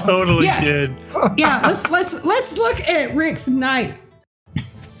 You totally Yeah. did. Yeah, let's look at Rick's night.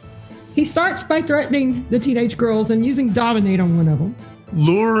 He starts by threatening the teenage girls and using dominate on one of them,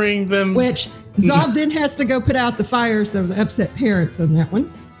 Luring them. which Zav then has to go put out the fires of the upset parents on that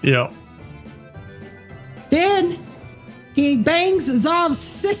one. Yeah. Then he bangs Zav's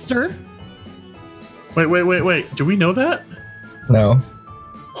sister. Wait. Do we know that? No.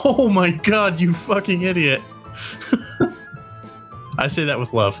 Oh my god, you fucking idiot. I say that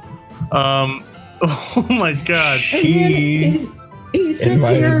with love. Oh my god. And then he sits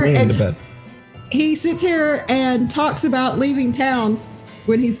Invited here me into and bed. he sits here and talks about leaving town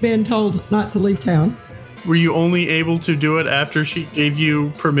when he's been told not to leave town. Were you only able to do it after she gave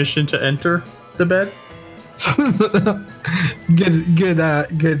you permission to enter the bed?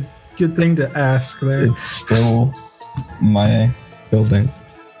 Good thing to ask there. It's still my building.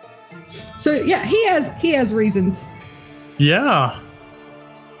 So yeah, he has reasons. Yeah.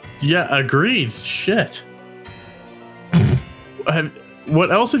 Yeah, agreed. Shit.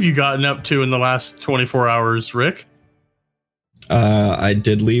 What else have you gotten up to in the last 24 hours, Rick? I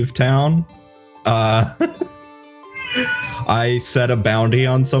did leave town. I set a bounty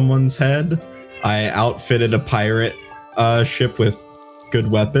on someone's head. I outfitted a pirate ship with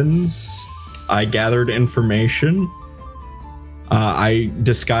good weapons. I gathered information. I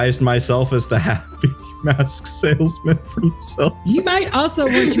disguised myself as the happy mask salesman for himself. You might also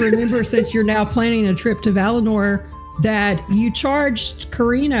want to remember, since you're now planning a trip to Valinor, that you charged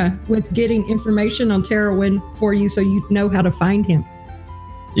Karina with getting information on Terrawin for you so you know how to find him.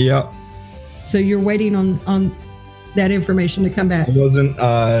 Yep. So you're waiting on that information to come back. I wasn't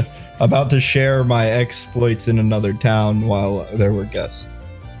about to share my exploits in another town while there were guests.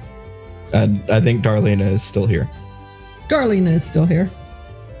 And I think Darlena is still here. Darlena is still here.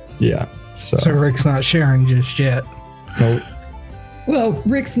 Yeah. So Rick's not sharing just yet. Nope. Well,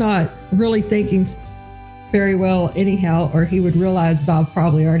 Rick's not really thinking very well anyhow, or he would realize Zav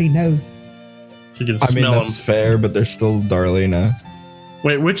probably already knows. You can I mean, smell that's him. fair, but there's still Darlena.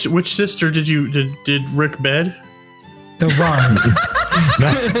 Wait, which sister did Rick bed? The Ron.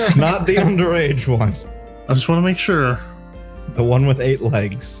 Not the underage one. I just want to make sure. The one with 8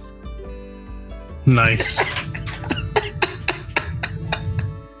 legs. Nice.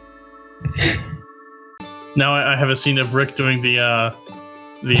 Now I have a scene of Rick doing the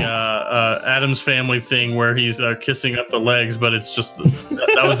Addams Family thing where he's kissing up the legs, but it's just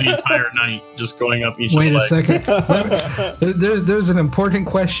that was the entire night, just going up each. Wait of a the legs. second. There's an important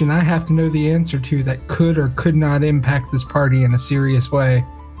question I have to know the answer to that could or could not impact this party in a serious way.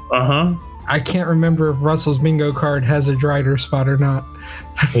 Uh-huh. I can't remember if Russell's bingo card has a Drider spot or not.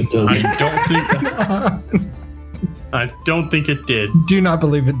 It does. I don't think it did. Do not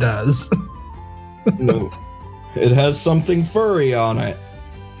believe it does. No. It has something furry on it,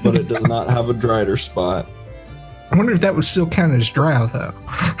 but it does not have a Drider spot. I wonder if that would still count as drow, though.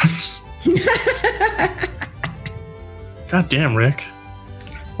 God damn, Rick.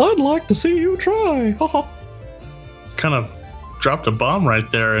 I'd like to see you try. Kind of dropped a bomb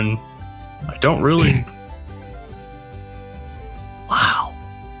right there, and I don't really. Wow.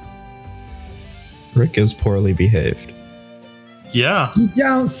 Rick is poorly behaved. Yeah. You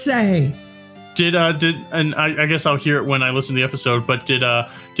don't say. Did and I guess I'll hear it when I listen to the episode, but did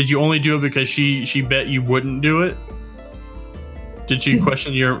you only do it because she bet you wouldn't do it? Did she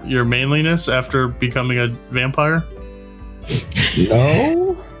question your manliness after becoming a vampire?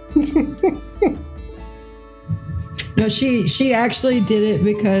 No? No, she actually did it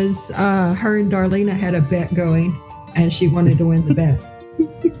because her and Darlena had a bet going, and she wanted to win the bet.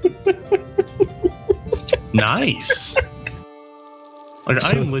 Nice. Like,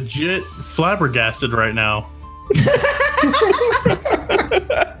 I am legit flabbergasted right now.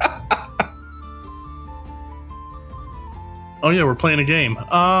 Oh yeah, we're playing a game.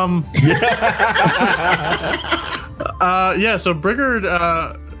 Yeah. So Brigard,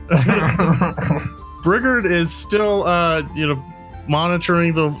 Brigard is still,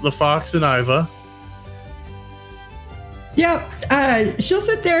 monitoring the fox and Iva. Yep. She'll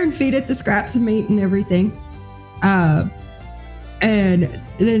sit there and feed it the scraps of meat and everything. And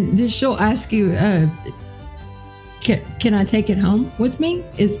then she'll ask you, can I take it home with me?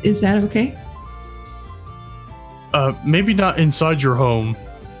 Is that okay? Maybe not inside your home.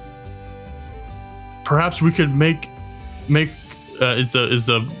 Perhaps we could make is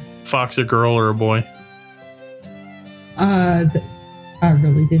the fox a girl or a boy? I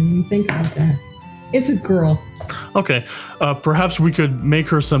really didn't even think about that. It's a girl. Okay. Perhaps we could make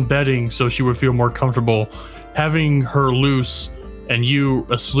her some bedding so she would feel more comfortable. Having her loose and you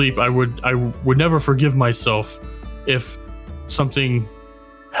asleep, I would never forgive myself if something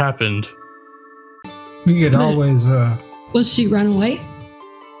happened. We could always, Will she run away?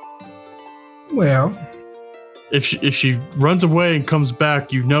 well, If she runs away and comes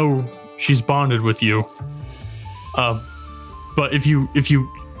back, you know she's bonded with you. But if you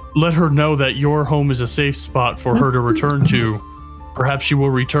let her know that your home is a safe spot for her to return to, perhaps she will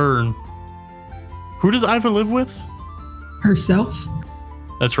return. Who does Iva live with? Herself?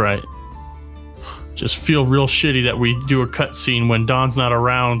 That's right. Just feel real shitty that we do a cutscene when Don's not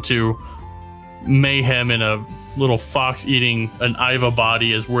around to mayhem in a little fox eating an Iva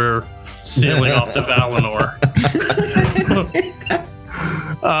body as we're sailing off to Valinor.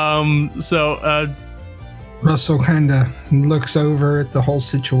 Russell kind of looks over at the whole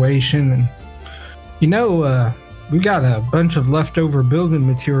situation and, we got a bunch of leftover building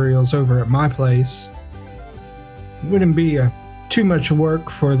materials over at my place. Wouldn't be too much work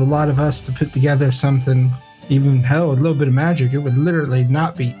for the lot of us to put together something, even hell, a little bit of magic. It would literally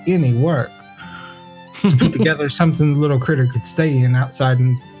not be any work to put together something the little critter could stay in outside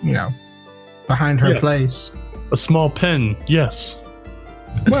and, behind her place. A small pen, yes.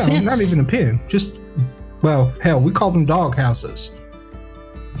 Well, fence. not even a pen. Just, hell, we call them dog houses.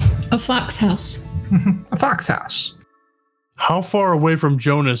 A fox house. A fox house. How far away from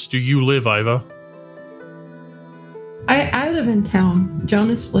Jonas do you live, Iva? I live in town.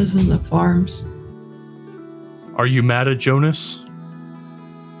 Jonas lives in the farms. Are you mad at Jonas?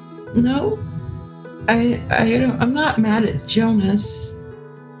 No, I'm not mad at Jonas,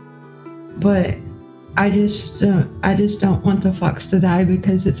 but I just don't want the fox to die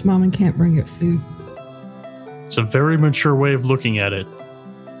because its mom and can't bring it food. It's a very mature way of looking at it.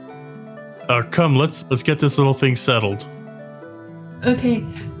 Come, let's get this little thing settled. Okay,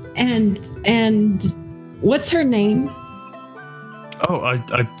 and what's her name? Oh,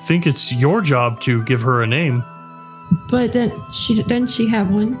 I think it's your job to give her a name. But doesn't she have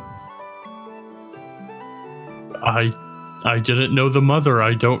one? I didn't know the mother.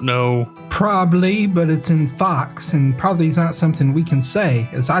 I don't know. Probably, but it's in Fox, and probably is not something we can say,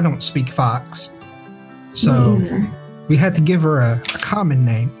 as I don't speak Fox. So Me either. we had to give her a common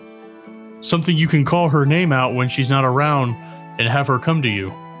name. Something you can call her name out when she's not around and have her come to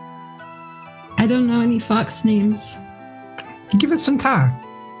you. I don't know any fox names. Give it some time.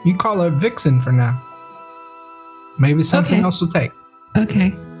 You call her Vixen for now. Maybe something Okay. else will take.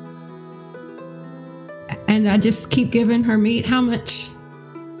 Okay. And I just keep giving her meat. How much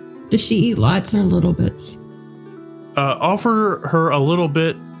does she eat? Lots or little bits? Offer her a little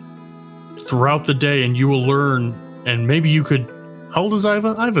bit throughout the day and you will learn. And maybe you could. How old is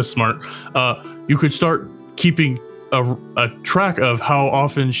Iva? Iva's smart. You could start keeping a track of how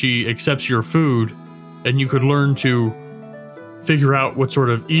often she accepts your food, and you could learn to figure out what sort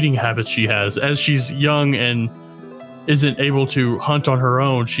of eating habits she has. As she's young and isn't able to hunt on her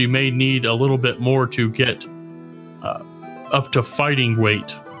own, she may need a little bit more to get up to fighting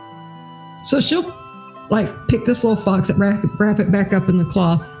weight. So she'll pick this little fox and wrap it back up in the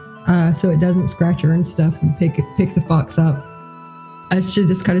cloth so it doesn't scratch her and stuff, and pick the fox up. I should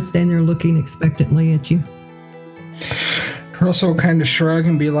just kind of stand there looking expectantly at you. Russell kind of shrug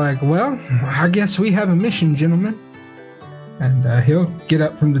and be like, well, I guess we have a mission, gentlemen. And he'll get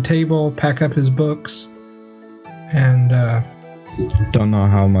up from the table, pack up his books, and Don't know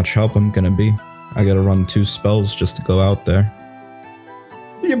how much help I'm gonna be. I gotta run 2 spells just to go out there.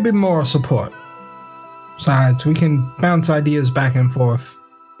 be a bit more support. Besides, we can bounce ideas back and forth.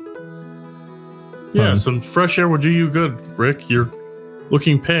 Yeah, some fresh air would do you good, Rick. You're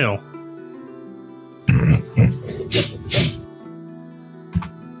looking pale.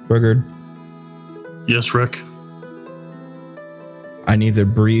 Brigard, Yes, Rick. I neither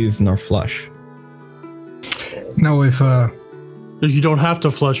breathe nor flush. No, if You don't have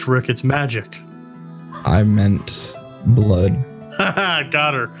to flush, Rick. It's magic. I meant blood.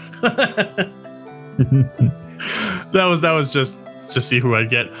 Got her. that was just to see who I'd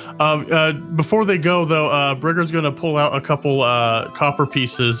get. Before they go though, Brigger's going to pull out a couple copper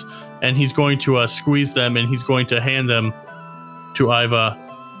pieces, and he's going to squeeze them, and he's going to hand them to Iva.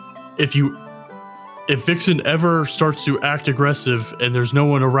 If Vixen ever starts to act aggressive and there's no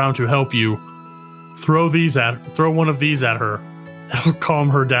one around to help you, throw one of these at her. It'll calm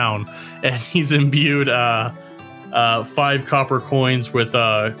her down. And he's imbued 5 copper coins with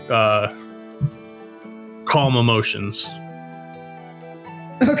calm emotions.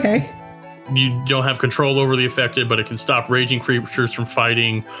 Okay. You don't have control over the affected, but it can stop raging creatures from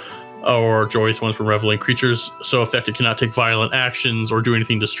fighting or joyous ones from reveling. Creatures so affected cannot take violent actions or do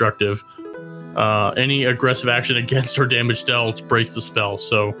anything destructive. Any aggressive action against or damage dealt breaks the spell.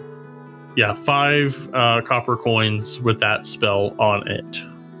 So, yeah, 5 copper coins with that spell on it.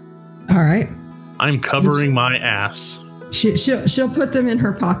 All right. I'm covering my ass. She'll put them in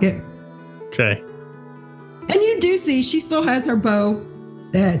her pocket. Okay. And you do see she still has her bow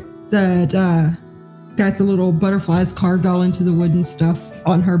that got the little butterflies carved all into the wooden stuff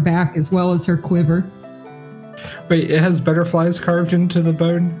on her back, as well as her quiver. Wait, it has butterflies carved into the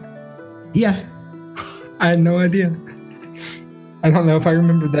bone? Yeah. I had no idea. I don't know if I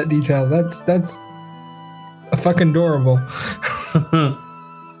remember that detail. That's a fucking adorable.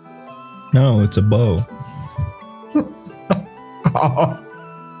 No, it's a bow. Oh,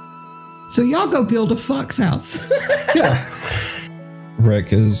 So y'all go build a fox house. yeah.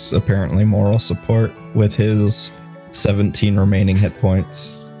 Rick is apparently moral support with his 17 remaining hit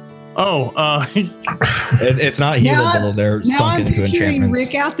points. Oh, It's not healable. They're Now sunk I'm into picturing enchantments.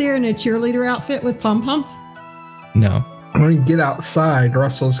 Rick out there in a cheerleader outfit with pom-poms. No. When we get outside,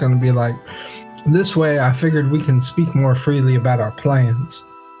 Russell's going to be like, this way I figured we can speak more freely about our plans.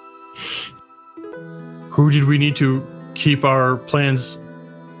 who did we need to keep our plans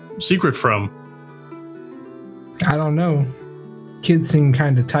secret from? I don't know. Kids seemed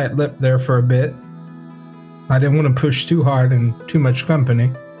kind of tight-lipped there for a bit. I didn't want to push too hard and too much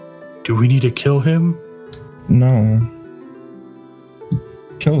company. Do we need to kill him? No.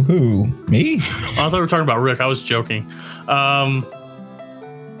 Kill who? Me? Oh, I thought we were talking about Rick. I was joking.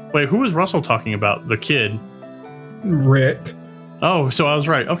 Wait, who was Russell talking about? The kid. Rick. Oh, so I was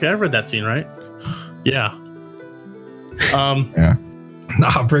right. Okay, I read that scene, right? Yeah. Yeah.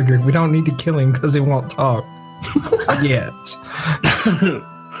 Nah, Brigard, we don't need to kill him because he won't talk. Yet.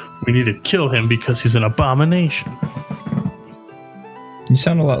 We need to kill him because he's an abomination. You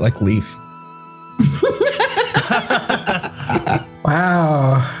sound a lot like Leaf.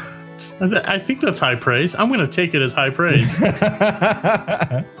 Wow. I think that's high praise. I'm going to take it as high praise.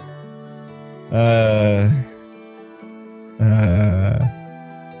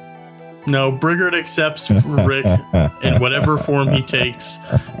 No, Brigard accepts Rick in whatever form he takes,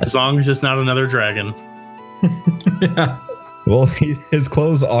 as long as it's not another dragon. Yeah. Well, his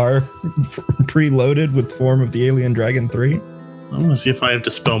clothes are preloaded with form of the alien dragon 3. I'm going to see if I have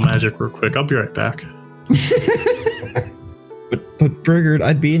Dispel Magic real quick. I'll be right back. But Brigard,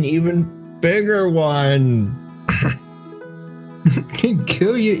 I'd be an even bigger one. He'd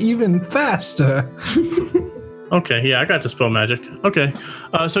kill you even faster. Okay, yeah, I got Dispel Magic. Okay,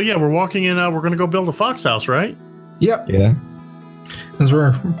 so yeah, we're walking in. We're going to go build a fox house, right? Yep. Yeah. As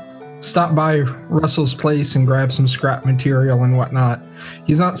we're stop by Russell's place and grab some scrap material and whatnot.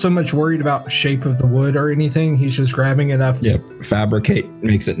 He's not so much worried about the shape of the wood or anything. He's just grabbing enough. Yep. Fabricate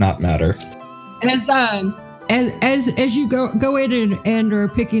makes it not matter. As you go in and are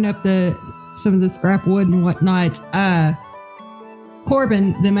picking up some of the scrap wood and whatnot,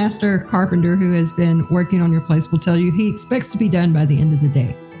 Corbin, the master carpenter who has been working on your place, will tell you he expects to be done by the end of the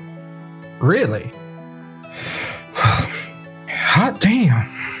day. Really? Hot damn.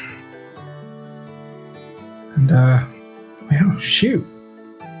 And well, shoot.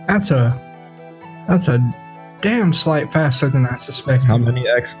 That's a damn slight faster than I suspected. How many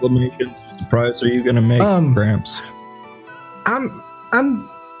exclamations of surprise are you gonna make, Gramps?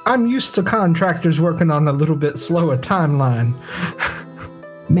 I'm used to contractors working on a little bit slower timeline.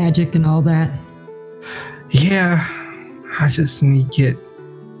 Magic and all that. Yeah, I just need to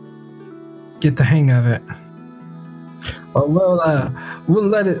get the hang of it. Well, we'll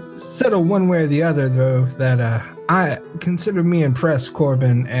let it settle one way or the other, though, that I consider me impressed,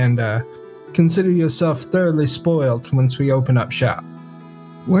 Corbin, and consider yourself thoroughly spoiled once we open up shop.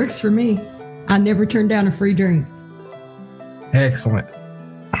 Works for me. I never turn down a free drink. Excellent.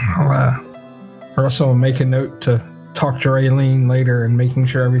 Russell will make a note to talk to Raylene later and making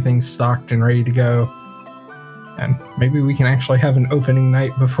sure everything's stocked and ready to go. And maybe we can actually have an opening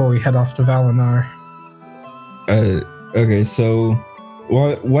night before we head off to Valinar. Okay, so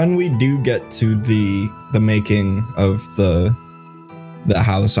when we do get to the making of the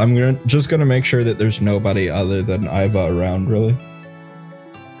house, I'm just gonna make sure that there's nobody other than Iva around, really.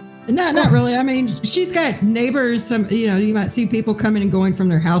 No, not really. I mean, she's got neighbors. Some, you might see people coming and going from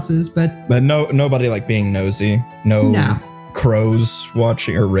their houses, but nobody like being nosy. No crows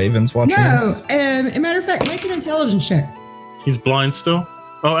watching or ravens watching. No. As a matter of fact, make an intelligence check. He's blind still?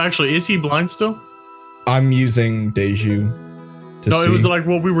 Oh, actually, is he blind still? I'm using Deju. No, it was like,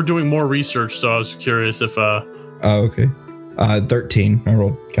 well, we were doing more research, so I was curious if Oh, okay. 13. I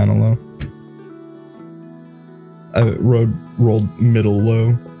rolled kind of low. I rolled middle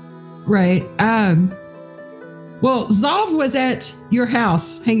low. Right. Well, Zolv was at your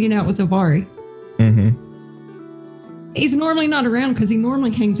house hanging out with Ovari. Mm-hmm. He's normally not around because he normally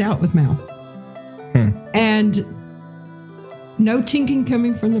hangs out with Mal. And no tinking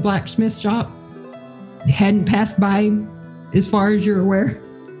coming from the blacksmith shop. Hadn't passed by him as far as you're aware.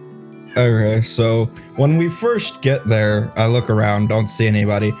 Okay, so when we first get there, I look around, don't see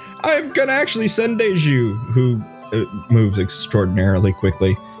anybody. I'm gonna actually send Deju, who moves extraordinarily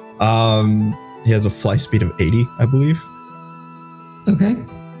quickly. He has a fly speed of 80, I believe. Okay.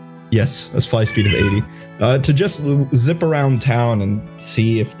 Yes, that's fly speed of 80. To just zip around town and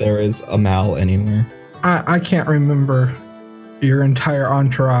see if there is a Mal anywhere. I can't remember your entire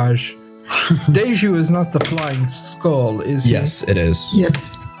entourage. Deju is not the flying skull, is he? Yes, it is.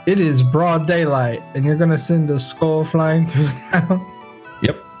 Yes. It is broad daylight, and you're gonna send a skull flying through the town?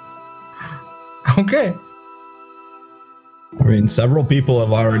 Yep. Okay. I mean, several people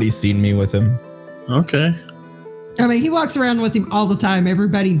have already seen me with him. Okay. I mean, he walks around with him all the time.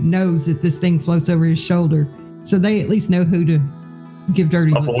 Everybody knows that this thing floats over his shoulder, so they at least know who to give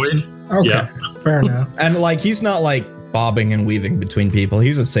dirty looks to. Avoid? Okay. Yeah. Fair enough. And like, he's not like bobbing and weaving between people.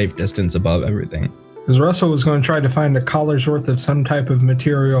 He's a safe distance above everything. Because Russell was going to try to find a collar's worth of some type of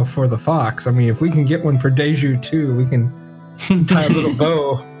material for the fox. I mean, if we can get one for Deju too, we can tie a little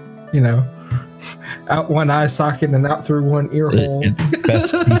bow, out one eye socket and out through one ear hole.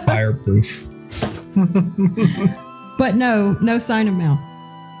 Best be fireproof. But no sign of Mal.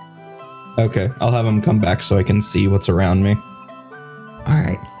 Okay, I'll have him come back so I can see what's around me. All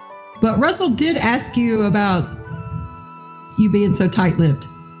right. But Russell did ask you about you being so tight-lipped.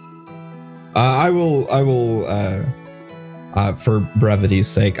 I will, for brevity's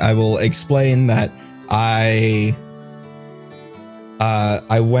sake, I will explain that I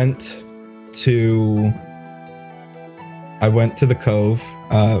went to the cove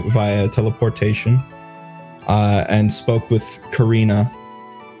via teleportation and spoke with Karina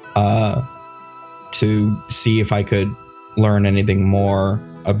to see if I could learn anything more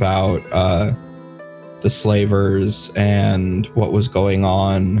about the slavers and what was going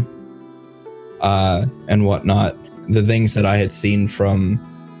on and whatnot. The things that I had seen from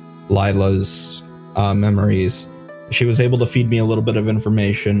Lila's memories. She was able to feed me a little bit of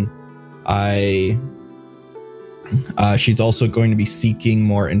information. She's also going to be seeking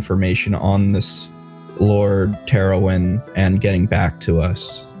more information on this Lord Terowin and getting back to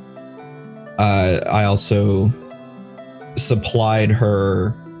us. I also supplied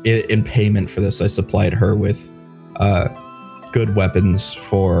her, in payment for this, I supplied her with good weapons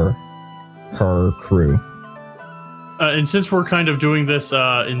for her crew. And since we're kind of doing this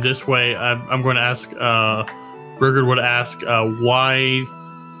in this way, I'm going to ask, Burgard would ask, why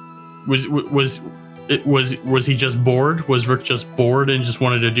was he just bored? Was Rick just bored and just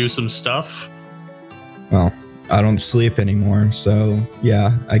wanted to do some stuff? Well, I don't sleep anymore, so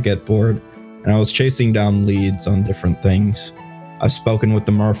yeah, I get bored. And I was chasing down leads on different things. I've spoken with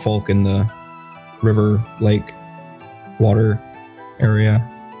the merfolk in the river, lake, water area.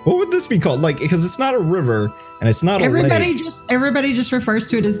 What would this be called? Like, because it's not a river and it's not a lake. Everybody just refers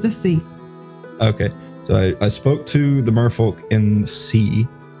to it as the sea. Okay, so I spoke to the merfolk in the sea.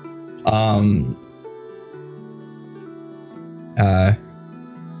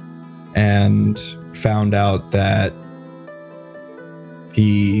 And found out that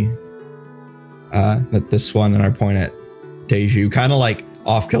that this one, and I point at Deju, kind of like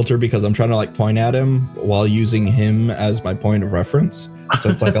off kilter because I'm trying to like point at him while using him as my point of reference. So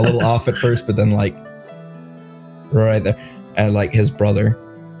it's like a little off at first, but then like right there, and like his brother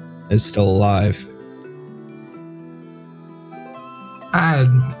is still alive. I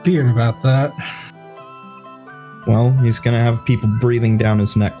feared about that. Well, he's gonna have people breathing down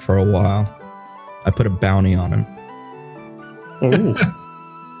his neck for a while. I put a bounty on him. Oh.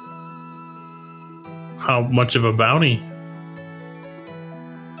 How much of a bounty?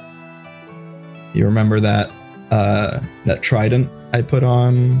 You remember that trident I put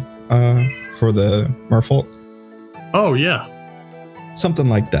on for the merfolk? Oh, yeah. Something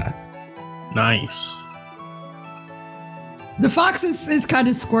like that. Nice. The fox is kind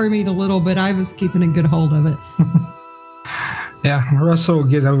of squirming a little, but I was keeping a good hold of it. Yeah, Russell will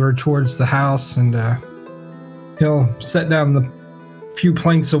get over towards the house and he'll set down the few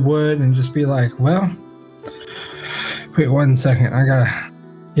planks of wood and just be like, well, wait 1 second.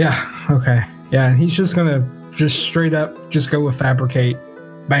 Yeah, okay. Yeah, and he's just going to just straight up just go with fabricate.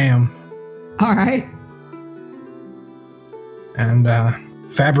 Bam. All right. And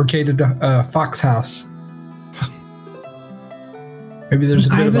fabricated a fox house. Maybe there's a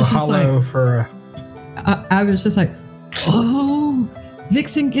bit of a hollow for I was just like, oh,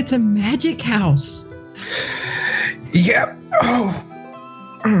 Vixen gets a magic house. Yep. Oh.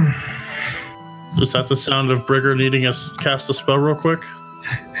 Is that the sound of Brigger needing us cast a spell real quick?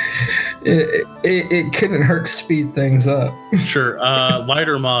 It couldn't hurt to speed things up. Sure.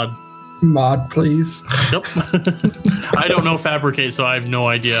 Lighter mod. Mod, please. Yep. I don't know fabricate, so I have no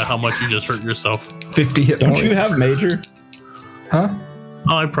idea how much you just hurt yourself. 50 hit Don't points. you have major? Huh?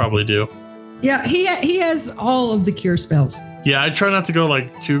 Oh, I probably do. Yeah, he has all of the cure spells. Yeah, I try not to go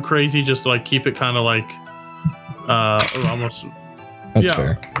like too crazy, just to, like keep it kind of like almost. That's Yeah.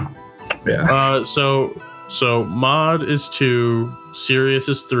 fair. Yeah. So mod is 2, serious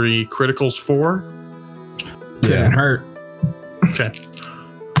is 3, critical's 4. Couldn't hurt. Okay.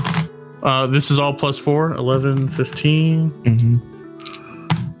 This is all +4, 11, 15. Mm-hmm.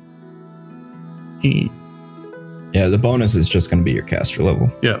 Yeah, the bonus is just going to be your caster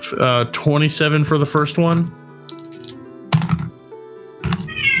level. Yeah, 27 for the first one.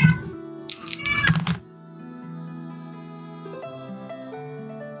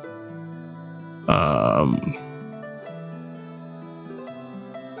 Um,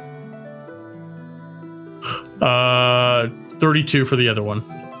 32 for the other one.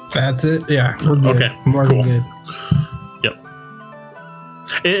 That's it. Yeah. We're good. Okay, More cool. than good.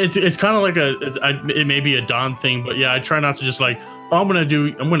 It's kind of like it may be a Don thing, but yeah, I try not to just like, I'm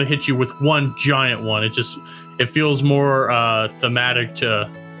gonna hit you with one giant one. It feels more thematic to,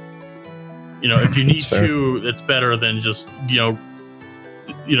 if you need fair. 2, it's better than just,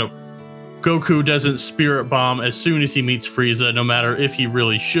 Goku doesn't spirit bomb as soon as he meets Frieza, no matter if he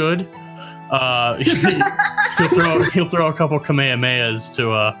really should. He'll throw a couple Kamehamehas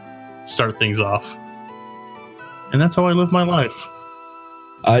to start things off. And that's how I live my life.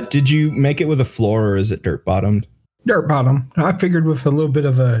 Did you make it with a floor or is it dirt bottomed? Dirt bottom. I figured with a little bit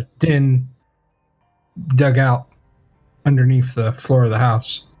of a den dug out underneath the floor of the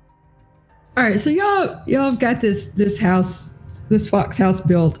house. All right, so y'all have got this house, this fox house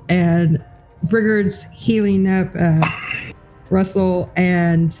built, and Brigard's healing up Russell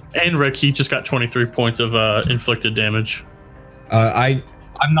and Rick, he just got 23 points of inflicted damage. I'm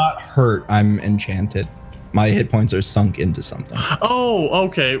not hurt. I'm enchanted. My hit points are sunk into something. Oh,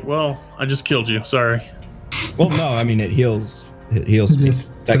 okay. Well, I just killed you. Sorry. Well, no, I mean it heals. It heals me.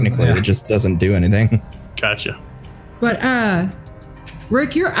 Just Technically, doesn't- it just doesn't do anything. Gotcha. But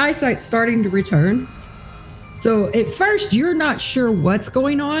Rick, your eyesight's starting to return. So at first you're not sure what's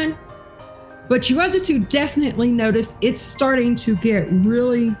going on, but you other two definitely notice it's starting to get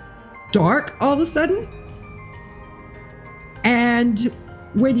really dark all of a sudden. And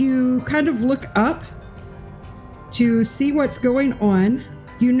when you kind of look up to see what's going on,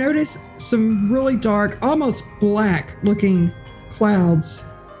 you notice some really dark, almost black looking clouds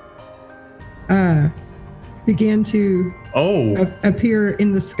begin to appear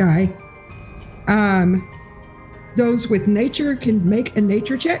in the sky. Those with nature can make a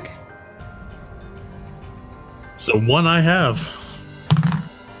nature check. So one I have.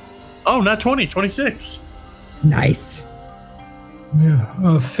 Oh, not 20, 26. Nice.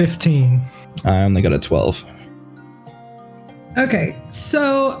 Yeah. 15. I only got a 12. Okay,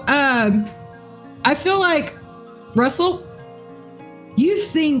 so I feel like, Russell, you've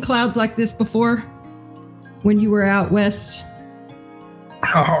seen clouds like this before when you were out west.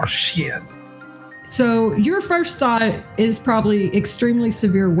 Oh, shit. So your first thought is probably extremely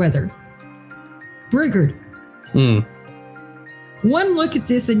severe weather. Brigard, one look at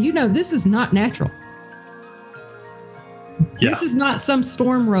this and you know this is not natural. Yeah. This is not some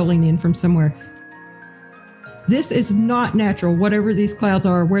storm rolling in from somewhere. This is not natural, whatever these clouds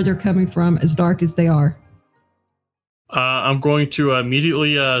are, where they're coming from, as dark as they are. I'm going to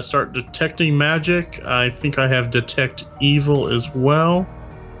immediately start detecting magic. I think I have detect evil as well.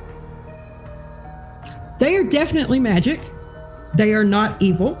 They are definitely magic. They are not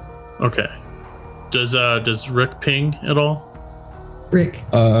evil. Okay. Does Rick ping at all? Rick.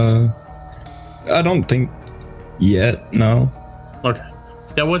 I don't think yet. No. Okay.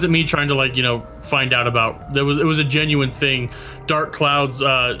 That wasn't me trying to find out about. It was a genuine thing. Dark clouds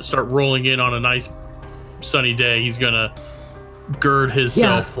start rolling in on a nice sunny day. He's gonna gird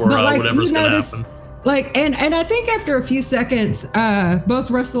himself for whatever's gonna happen. Like, and I think after a few seconds,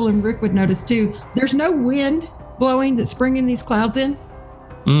 both Russell and Rick would notice too, there's no wind blowing that's bringing these clouds in.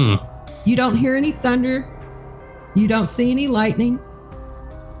 You don't hear any thunder. You don't see any lightning.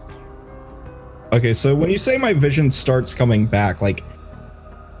 Okay, so when you say my vision starts coming back, like,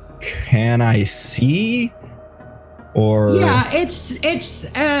 can I see? Or yeah, it's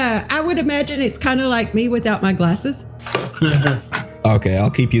I would imagine it's kind of like me without my glasses. Okay, I'll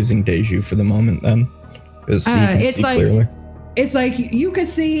keep using Deju for the moment then, because you can see clearly. It's like you can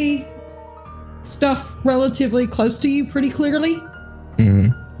see stuff relatively close to you pretty clearly,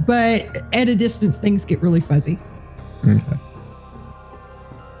 but at a distance things get really fuzzy. Okay.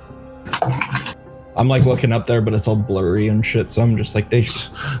 I'm like looking up there, but it's all blurry and shit, so I'm just like,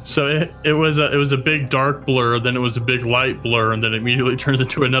 Deju. So it was a big dark blur, then it was a big light blur, and then it immediately turns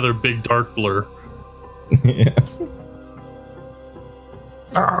into another big dark blur. Yeah.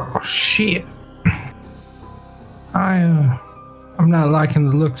 Oh shit! I'm not liking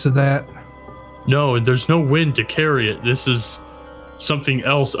the looks of that. No, there's no wind to carry it. This is something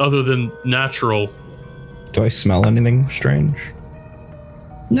else other than natural. Do I smell anything strange?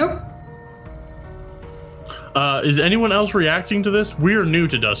 Nope. Is anyone else reacting to this? We're new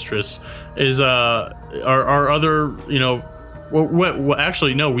to Dustress. Is our other,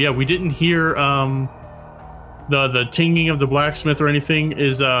 actually no, yeah, we didn't hear the tinging of the blacksmith or anything.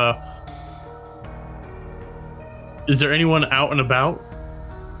 Is there anyone out and about?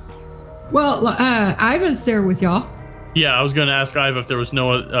 Well, Iva's there with y'all. Yeah, I was going to ask Iva if there was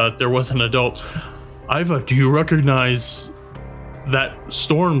if there was an adult. Iva, do you recognize that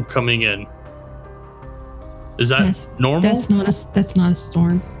storm coming in? Is that normal? That's not a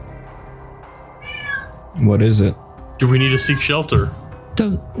storm. What is it? Do we need to seek shelter?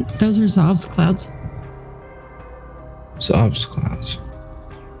 Those are Zov's clouds. Zov's clouds.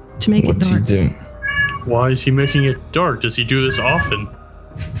 To make it dark. What's he doing? Why is he making it dark? Does he do this often?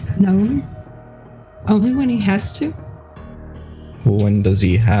 No. Only when he has to. When does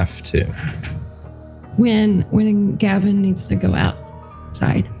he have to? When Gavin needs to go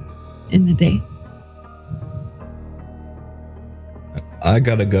outside in the day. I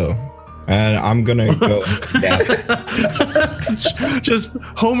gotta go. And I'm gonna go. Just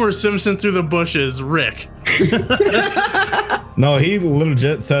Homer Simpson through the bushes, Rick. No, he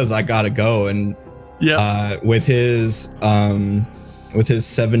legit says I gotta go, and with his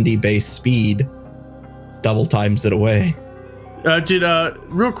 70 base speed, double times it away.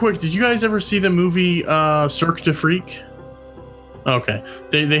 Real quick, did you guys ever see the movie Cirque du Freak? Okay,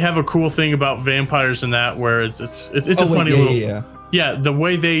 they have a cool thing about vampires in that where it's a funny little. Yeah, the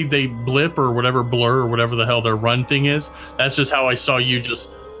way they blip or whatever, blur or whatever the hell their run thing is, that's just how I saw you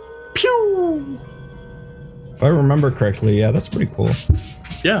just pew. If I remember correctly, yeah, that's pretty cool.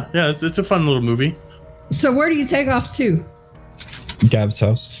 Yeah, it's a fun little movie. So where do you take off to? Gav's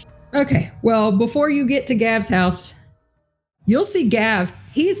house. Okay, well, before you get to Gav's house, you'll see Gav.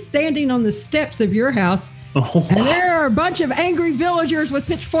 He's standing on the steps of your house, and there are a bunch of angry villagers with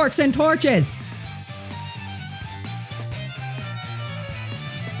pitchforks and torches.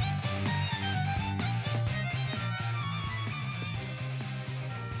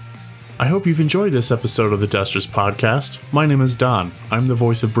 I hope you've enjoyed this episode of the Dustress Podcast. My name is Don. I'm the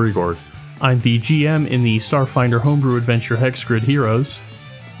voice of Brigord. I'm the GM in the Starfinder homebrew adventure Hexgrid Heroes.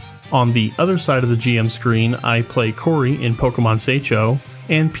 On the other side of the GM screen, I play Corey in Pokemon Seicho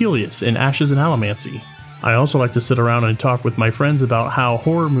and Peleus in Ashes and Allomancy. I also like to sit around and talk with my friends about how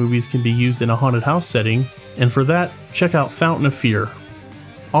horror movies can be used in a haunted house setting, and for that, check out Fountain of Fear.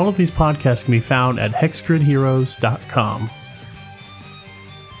 All of these podcasts can be found at hexgridheroes.com.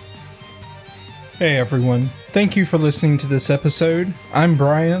 Hey everyone, thank you for listening to this episode. I'm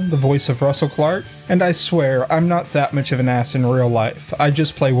Brian, the voice of Russell Clark, and I swear I'm not that much of an ass in real life, I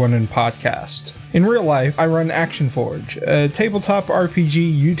just play one in podcast. In real life, I run Action Forge, a tabletop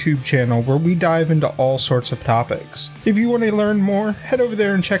RPG YouTube channel where we dive into all sorts of topics. If you want to learn more, head over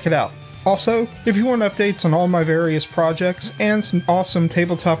there and check it out. Also, if you want updates on all my various projects and some awesome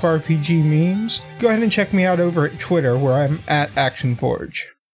tabletop RPG memes, go ahead and check me out over at Twitter where I'm at Action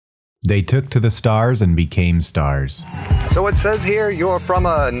Forge. They took to the stars and became stars. So it says here you're from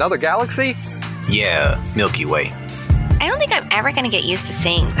another galaxy? Yeah, Milky Way. I don't think I'm ever going to get used to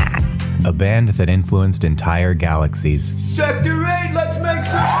saying that. A band that influenced entire galaxies. Sector 8, let's make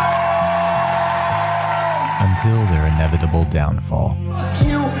some... Until their inevitable downfall. Fuck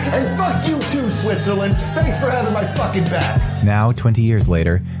you, and fuck you too, Switzerland. Thanks for having my fucking back. Now, 20 years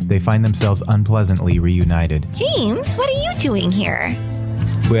later, they find themselves unpleasantly reunited. James, what are you doing here?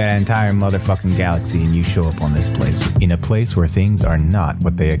 We're an entire motherfucking galaxy and you show up on this place. In a place where things are not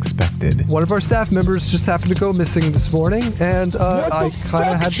what they expected. One of our staff members just happened to go missing this morning, and I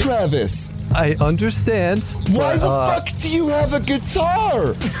kind of had to... Travis? I understand. Why the fuck do you have a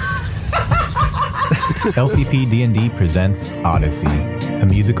guitar? LCP D&D presents Odyssey, a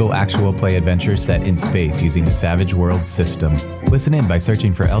musical actual play adventure set in space using the Savage Worlds system. Listen in by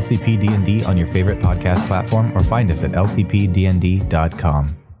searching for LCP D&D on your favorite podcast platform or find us at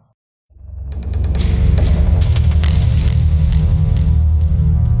lcpdnd.com.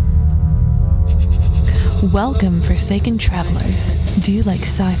 Welcome, Forsaken Travelers. Do you like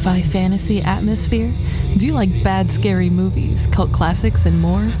sci-fi fantasy atmosphere? Do you like bad, scary movies, cult classics, and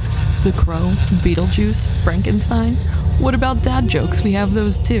more? The Crow, Beetlejuice, Frankenstein? What about dad jokes? We have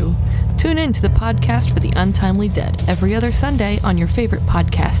those too. Tune in to the podcast for the Untimely Dead every other Sunday on your favorite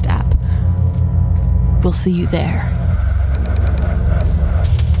podcast app. We'll see you there.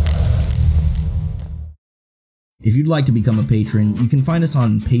 If you'd like to become a patron, you can find us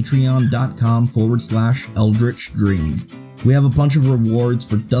on patreon.com/Eldritch Dream. We have a bunch of rewards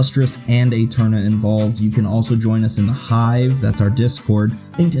for Dustress and Aeterna involved. You can also join us in the Hive, that's our Discord,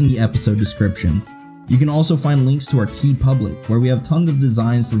 linked in the episode description. You can also find links to our TeePublic, where we have tons of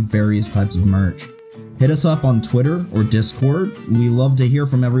designs for various types of merch. Hit us up on Twitter or Discord. We love to hear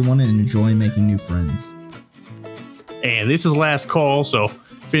from everyone and enjoy making new friends. And this is last call, so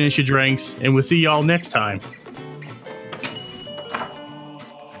finish your drinks, and we'll see y'all next time.